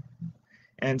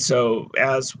and so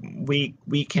as we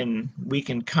can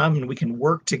come and we can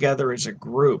work together as a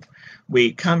group,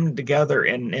 we come together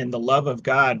in the love of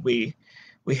God. We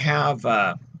have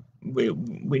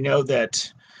we know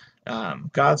that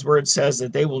God's word says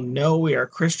that they will know we are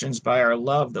Christians by our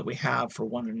love that we have for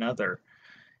one another.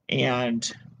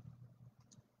 And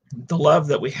the love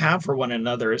that we have for one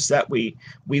another is that we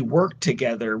work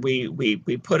together.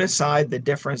 We put aside the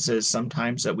differences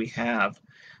sometimes that we have.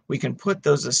 We can put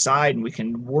those aside, and we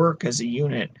can work as a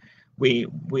unit. We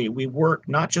work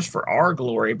not just for our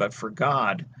glory, but for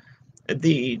God.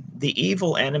 The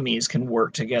evil enemies can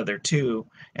work together too,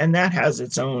 and that has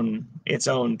its own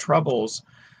troubles.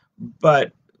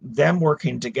 But them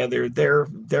working together, they're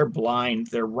blind.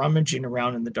 They're rummaging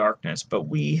around in the darkness, but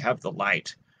we have the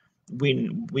light.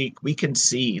 We can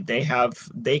see. They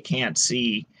can't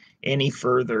see any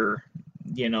further,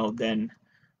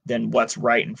 than what's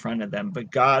right in front of them, but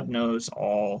God knows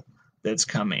all that's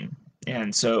coming.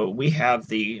 And so we have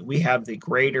the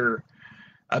greater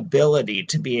ability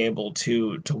to be able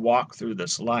to walk through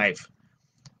this life.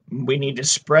 We need to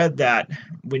spread that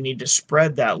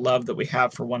love that we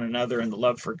have for one another, and the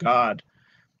love for God,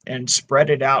 and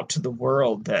spread it out to the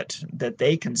world, that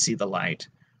they can see the light,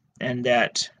 and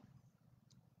that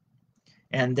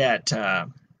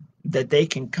they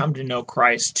can come to know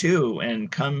Christ too,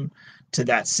 and come to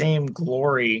that same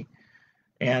glory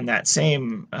and that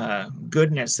same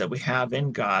goodness that we have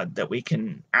in God, that we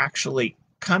can actually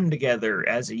come together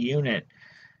as a unit.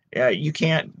 You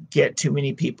can't get too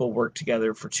many people work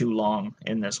together for too long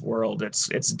in this world.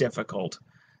 It's difficult.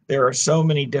 There are so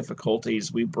many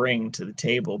difficulties we bring to the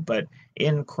table, but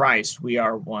in Christ we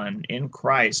are one. In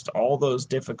Christ, all those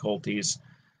difficulties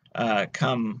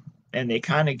come, and they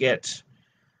kind of get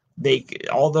they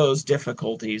all those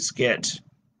difficulties get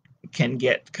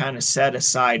kind of set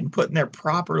aside and put in their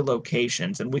proper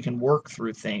locations, and we can work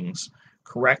through things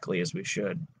correctly as we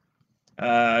should.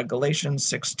 Galatians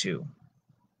 6:2.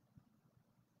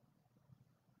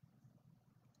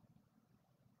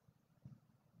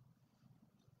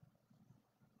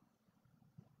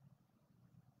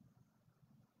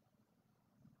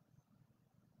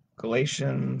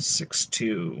 Galatians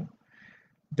 6:2.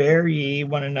 Bear ye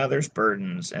one another's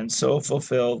burdens, and so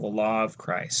fulfill the law of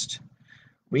Christ.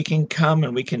 We can come,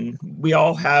 and we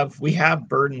have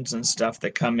burdens and stuff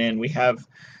that come in. We have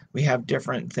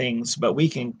different things, but we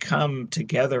can come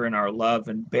together in our love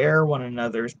and bear one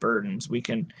another's burdens. We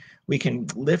can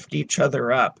lift each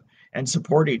other up and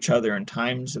support each other in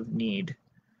times of need.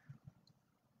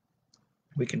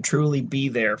 We can truly be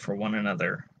there for one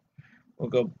another. We'll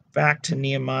go back to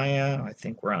Nehemiah. I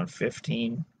think we're on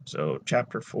 15. So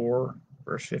chapter 4,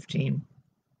 verse 15.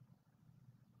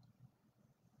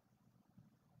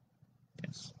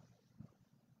 Yes.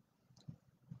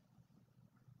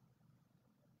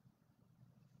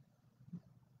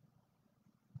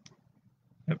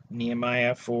 Yep.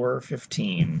 Nehemiah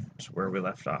 4:15 is where we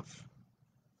left off.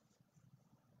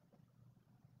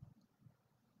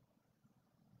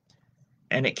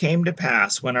 And it came to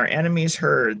pass, when our enemies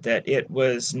heard that it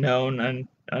was known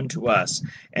unto us,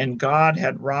 and God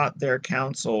had wrought their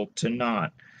counsel to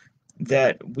naught,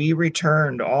 that we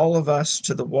returned all of us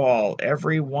to the wall,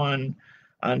 every one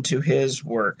unto his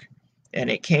work. And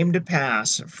it came to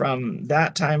pass from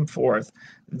that time forth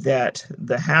that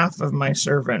the half of my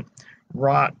servant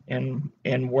wrought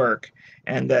in work,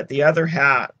 and that the other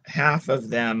half of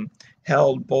them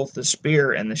held both the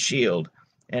spear and the shield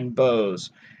and bows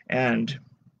and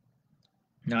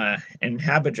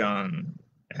habergeons,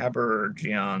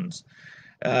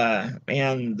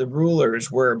 and the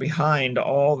rulers were behind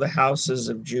all the houses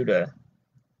of Judah.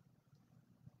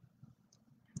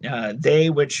 They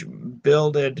which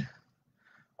builded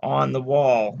on the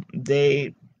wall,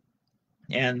 they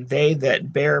that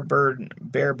bear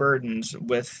burdens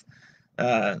with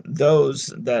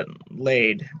those that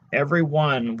laid, every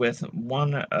one with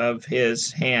one of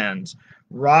his hands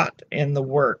wrought in the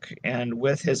work, and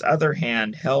with his other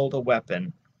hand held a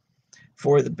weapon.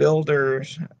 For the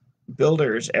builders,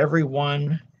 every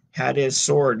one had his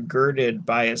sword girded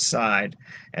by his side,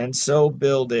 and so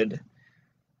builded.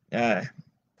 Uh,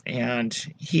 and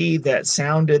he that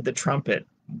sounded the trumpet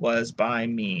was by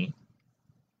me.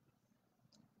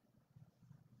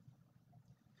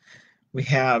 We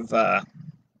have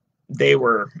they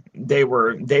were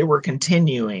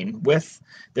continuing with.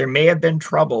 There may have been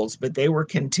troubles, but they were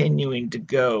continuing to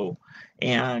go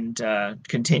and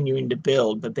continuing to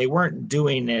build, but they weren't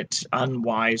doing it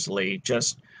unwisely.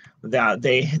 Just that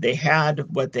they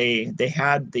had what they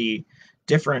had the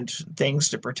different things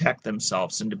to protect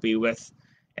themselves and to be with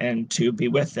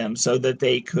them so that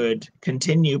they could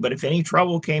continue. But if any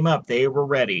trouble came up, they were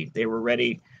ready. They were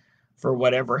ready for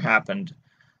whatever happened.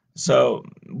 So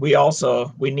we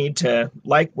need to,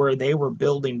 like where they were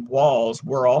building walls,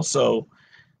 we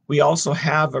also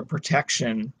have a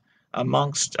protection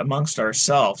amongst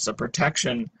ourselves, a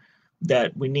protection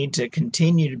that we need to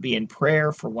continue to be in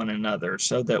prayer for one another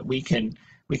so that we can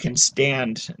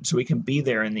stand, so we can be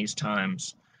there in these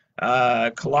times.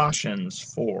 Colossians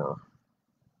 4.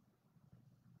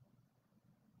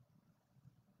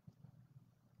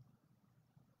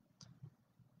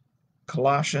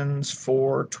 Colossians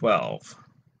 4:12.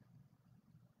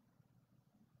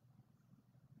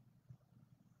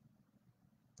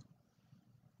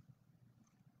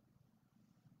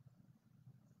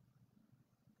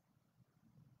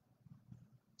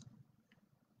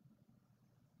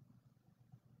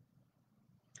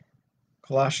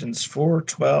 Colossians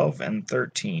 4:12 and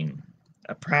 13.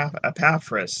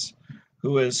 Epaphras,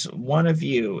 who is one of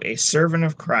you, a servant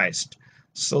of Christ,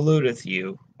 saluteth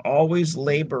you, always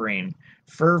laboring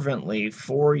fervently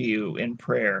for you in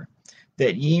prayer,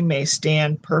 that ye may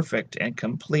stand perfect and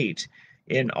complete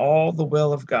in all the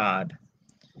will of God.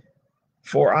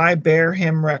 For I bear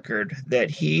him record that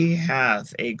he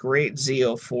hath a great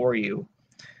zeal for you,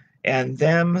 and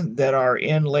them that are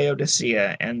in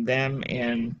Laodicea, and them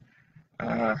in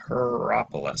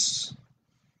Hierapolis.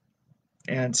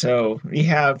 And so we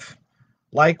have,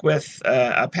 like with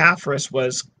Epaphras,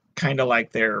 was kind of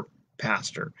like their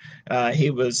pastor. He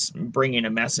was bringing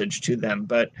a message to them,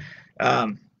 but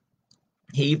um,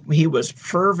 he was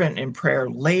fervent in prayer,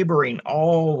 laboring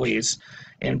always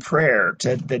in prayer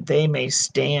that they may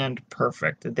stand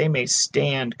perfect, that they may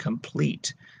stand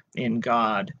complete in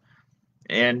God.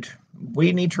 And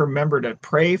we need to remember to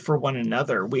pray for one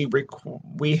another.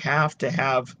 We have to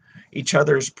have each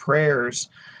other's prayers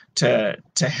to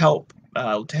help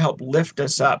lift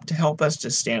us up, to help us to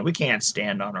stand. We can't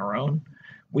stand on our own.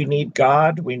 We need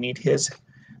God. We need His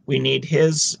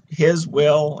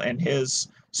will and His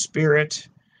Spirit,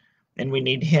 and we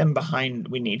need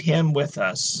Him with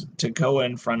us to go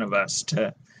in front of us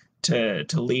to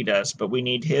lead us. But we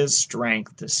need His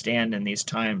strength to stand in these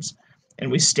times, and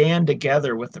we stand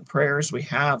together with the prayers we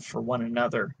have for one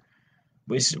another.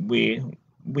 We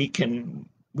we can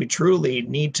we truly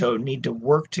need to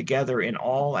work together in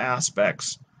all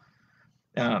aspects.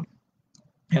 Um,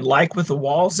 and like with the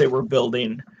walls they were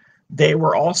building, they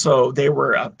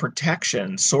were a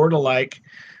protection, sort of like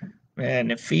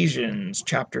in Ephesians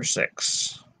chapter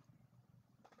 6.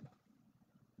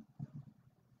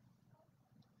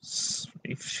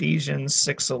 Ephesians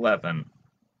 6:11.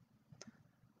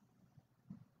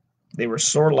 They were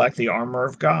sort of like the armor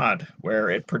of God, where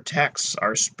it protects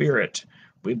our spirit.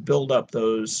 We build up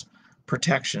those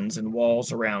protections and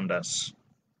walls around us.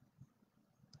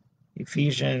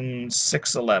 Ephesians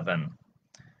 6:11.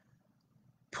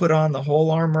 Put on the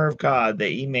whole armor of God,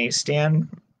 that ye may stand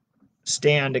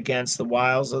against the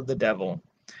wiles of the devil.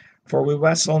 For we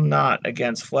wrestle not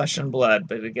against flesh and blood,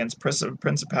 but against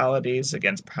principalities,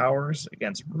 against powers,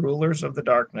 against rulers of the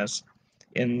darkness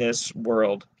in this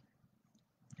world,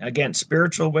 against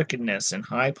spiritual wickedness in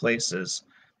high places.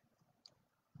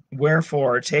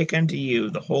 Wherefore take unto you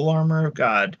the whole armor of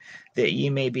God, that ye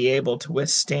may be able to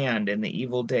withstand in the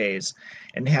evil days,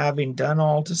 and having done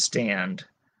all to stand.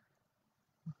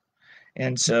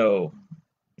 And so,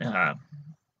 uh,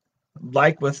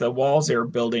 like with the walls they were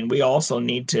building, we also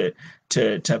need to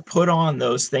put on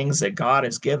those things that God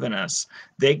has given us.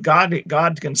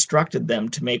 God constructed them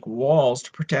to make walls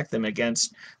to protect them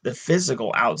against the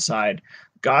physical outside.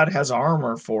 God has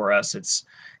armor for us. It's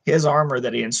His armor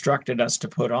that He instructed us to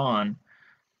put on.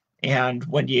 And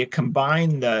when you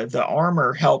combine the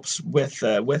armor helps with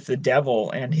the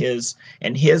devil and his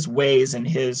ways and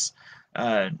his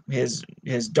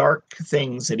dark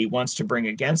things that he wants to bring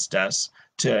against us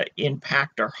to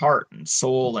impact our heart and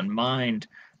soul and mind.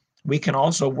 We can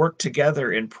also work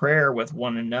together in prayer with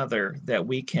one another, that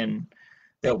we can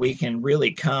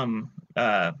really come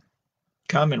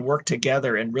and work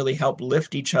together and really help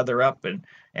lift each other up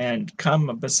and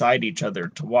come beside each other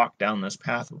to walk down this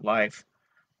path of life.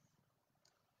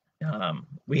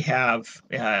 We have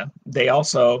they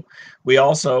also We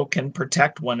also can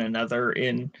protect one another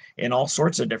in all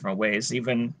sorts of different ways,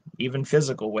 even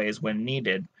physical ways when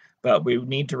needed, but we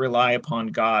need to rely upon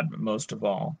God most of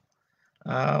all.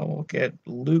 We'll get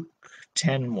Luke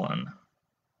 10:1.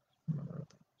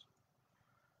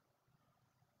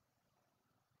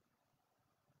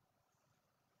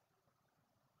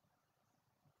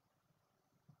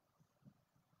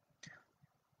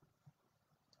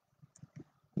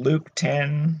 Luke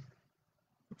 10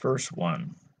 verse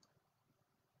 1.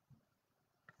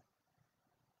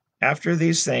 After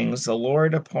these things the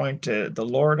Lord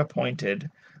appointed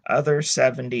other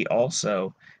 70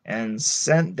 also, and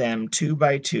sent them two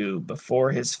by two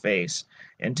before his face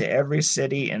into every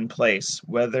city and place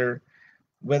whither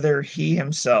he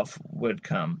himself would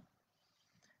come.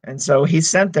 And so he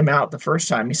sent them out the first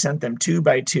time. He sent them two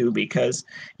by two because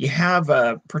you have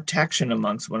a protection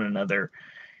amongst one another,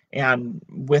 and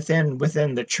within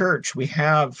the church we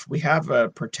have a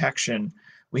protection.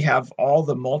 We have all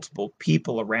the multiple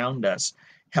people around us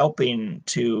helping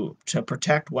to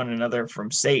protect one another from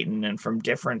Satan and from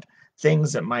different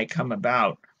things that might come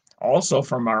about, also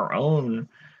from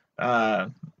uh,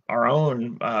 our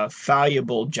own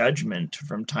fallible judgment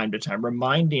from time to time,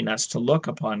 reminding us to look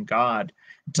upon God,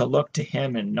 to look to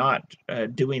him, and not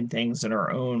doing things in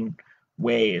our own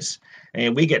ways.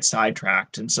 And we get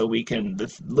sidetracked, and so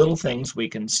the little things we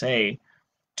can say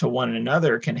to one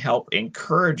another can help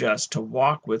encourage us to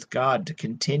walk with God, to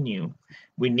continue.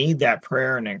 We need that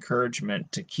prayer and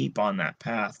encouragement to keep on that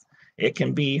path. It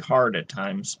can be hard at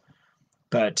times,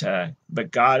 but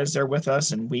God is there with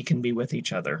us, and we can be with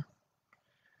each other.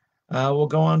 We'll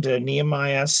go on to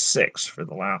Nehemiah 6 for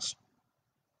the last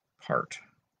part.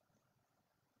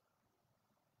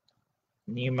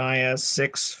 Nehemiah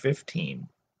 6:15.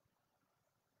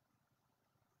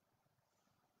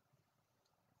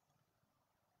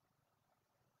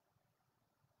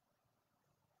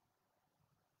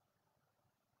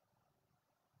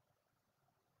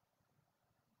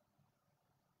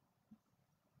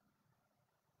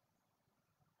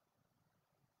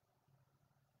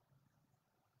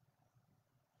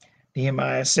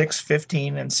 Nehemiah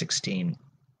 6:15 and 16.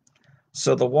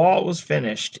 So the wall was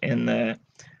finished in the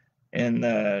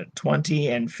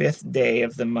 25th day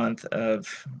of the month of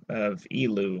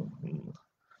Elul,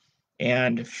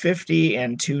 and 50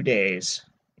 and 2 days,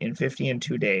 in 50 and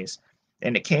 2 days.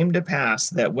 And it came to pass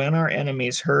that when our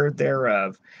enemies heard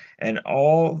thereof, and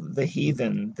all the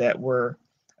heathen that were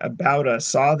about us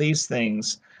saw these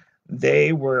things,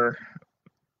 they were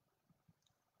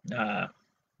uh,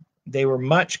 they were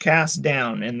much cast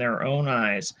down in their own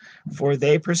eyes, for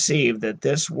they perceived that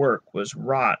this work was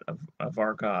wrought of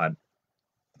our God.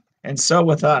 And so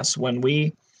with us, when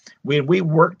we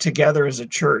work together as a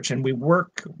church, and we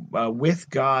work with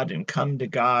God and come to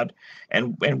God,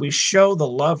 and we show the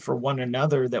love for one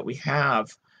another that we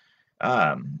have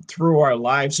through our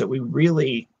lives, that we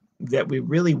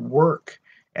really work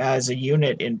as a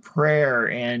unit in prayer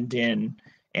and in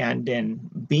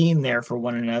being there for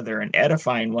one another and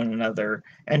edifying one another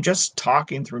and just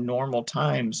talking through normal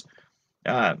times.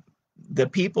 uh, the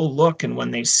people look, and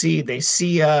when they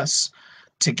see us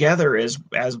together as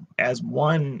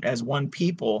one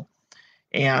people,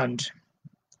 and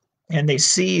they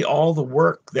see all the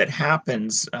work that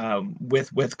happens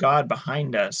with God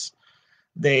behind us.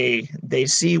 They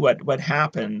see what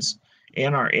happens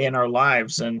in our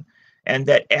lives, and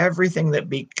that everything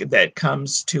that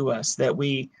comes to us, that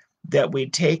we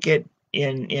take it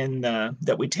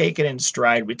that we take it in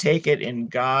stride, we take it in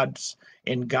God's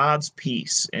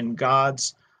peace, in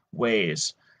God's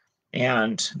ways.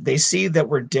 And they see that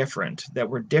we're different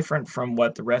from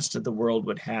what the rest of the world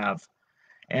would have,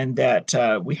 and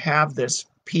that we have this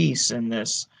peace and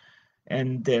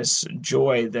this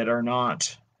joy that are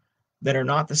not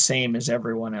the same as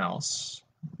everyone else.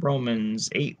 Romans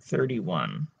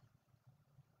 8:31.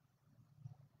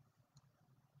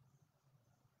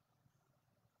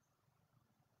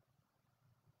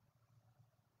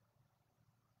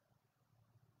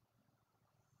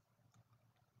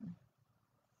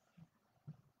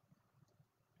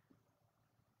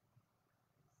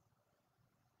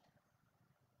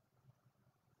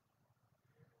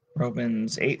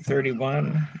 Romans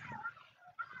 8:31.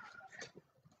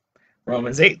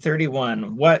 Romans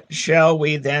 8:31. What shall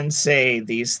we then say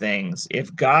these things?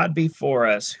 If God be for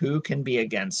us, who can be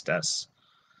against us?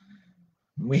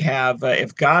 We have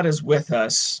if God is with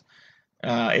us,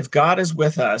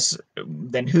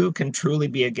 then who can truly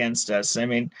be against us? I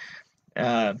mean,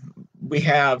 uh, we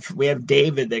have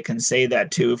David that can say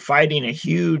that too, fighting a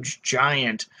huge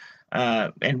giant,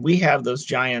 and we have those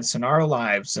giants in our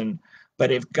lives. And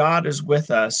but if God is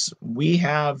with us, we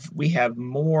have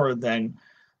more than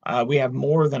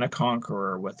a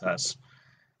conqueror with us.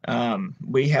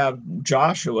 We have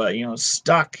Joshua,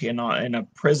 stuck in a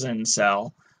prison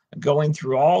cell, going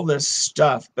through all this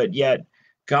stuff, but yet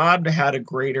God had a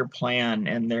greater plan,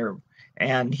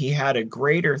 and He had a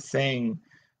greater thing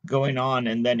going on,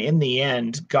 and then in the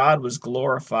end, God was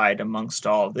glorified amongst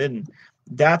all. Then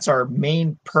that's our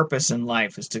main purpose in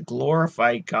life, is to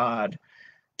glorify God,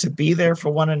 to be there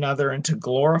for one another, and to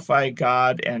glorify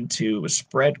God, and to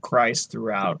spread Christ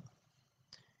throughout.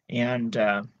 And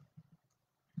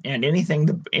anything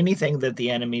that the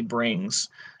enemy brings,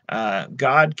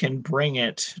 God can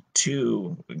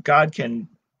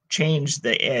change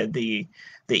the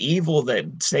evil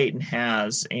that Satan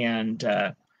has,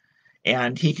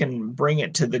 and he can bring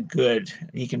it to the good.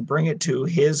 He can bring it to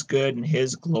his good and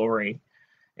his glory,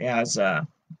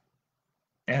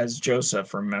 as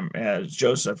Joseph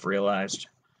realized.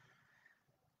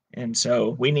 And so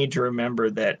we need to remember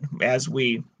that as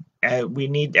we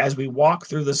walk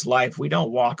through this life, we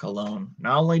don't walk alone.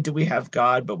 Not only do we have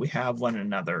God, but we have one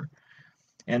another,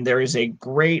 and there is a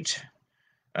great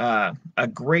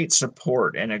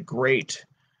support and a great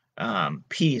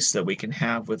peace that we can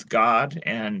have with God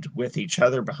and with each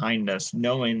other behind us,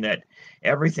 knowing that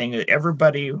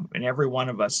everybody and every one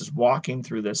of us is walking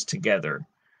through this together,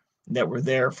 that we're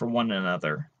there for one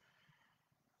another.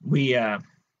 We have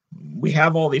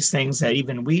all these things that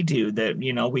even we do, that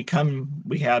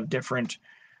we have different.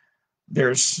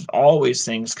 There's always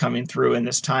things coming through in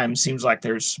this time. Seems like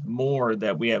there's more,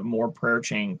 that we have more prayer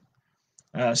chain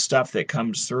stuff that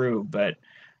comes through,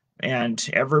 and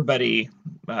everybody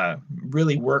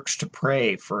really works to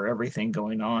pray for everything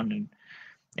going on,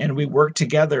 and we work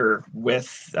together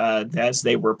with as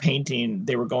they were painting,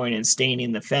 they were going and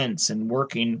staining the fence and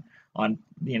working on,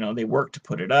 they work to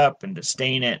put it up and to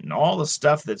stain it, and all the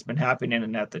stuff that's been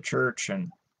happening at the church,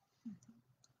 and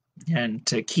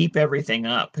to keep everything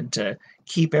up, and to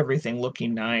keep everything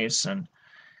looking nice, and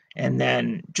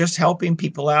then just helping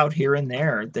people out here and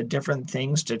there, the different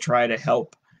things to try to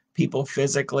help people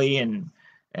physically and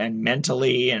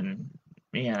mentally, and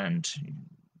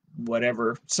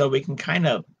whatever, so we can kind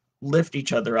of lift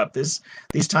each other up. These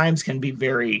times can be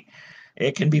very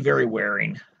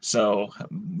wearing. So,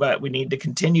 but we need to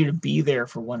continue to be there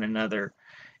for one another,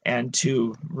 and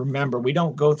to remember we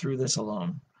don't go through this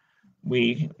alone.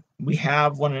 We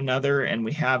have one another, and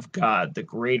we have God, the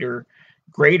greater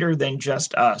than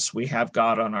just us. We have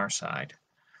God on our side.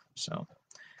 So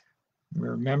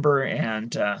remember,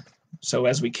 and so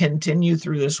as we continue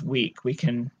through this week, we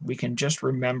can just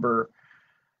remember,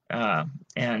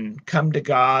 and come to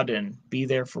God and be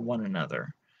there for one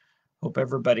another. Hope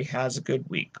everybody has a good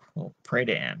week. We'll pray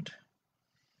to end.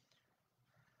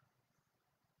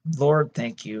 Lord,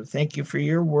 thank you. Thank you for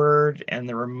your word and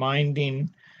the reminding,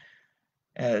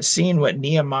 seeing what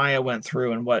Nehemiah went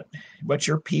through, and what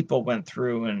your people went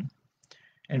through,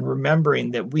 and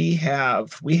remembering that we have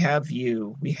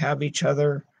you, we have each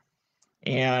other,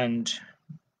 and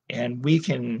we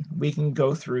can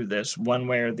go through this one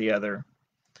way or the other.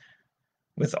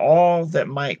 With all that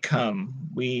might come,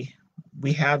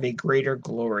 we have a greater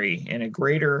glory and a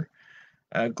greater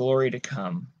glory to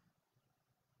come.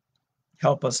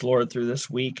 Help us, Lord, through this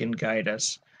week and guide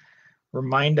us.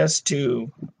 Remind us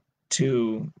to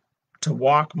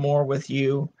walk more with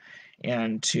you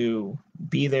and to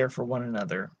be there for one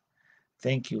another.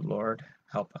 Thank you, Lord.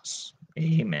 Help us.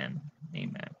 Amen.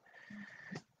 Amen.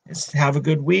 Have a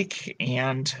good week,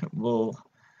 and we'll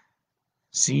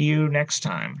see you next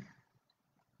time.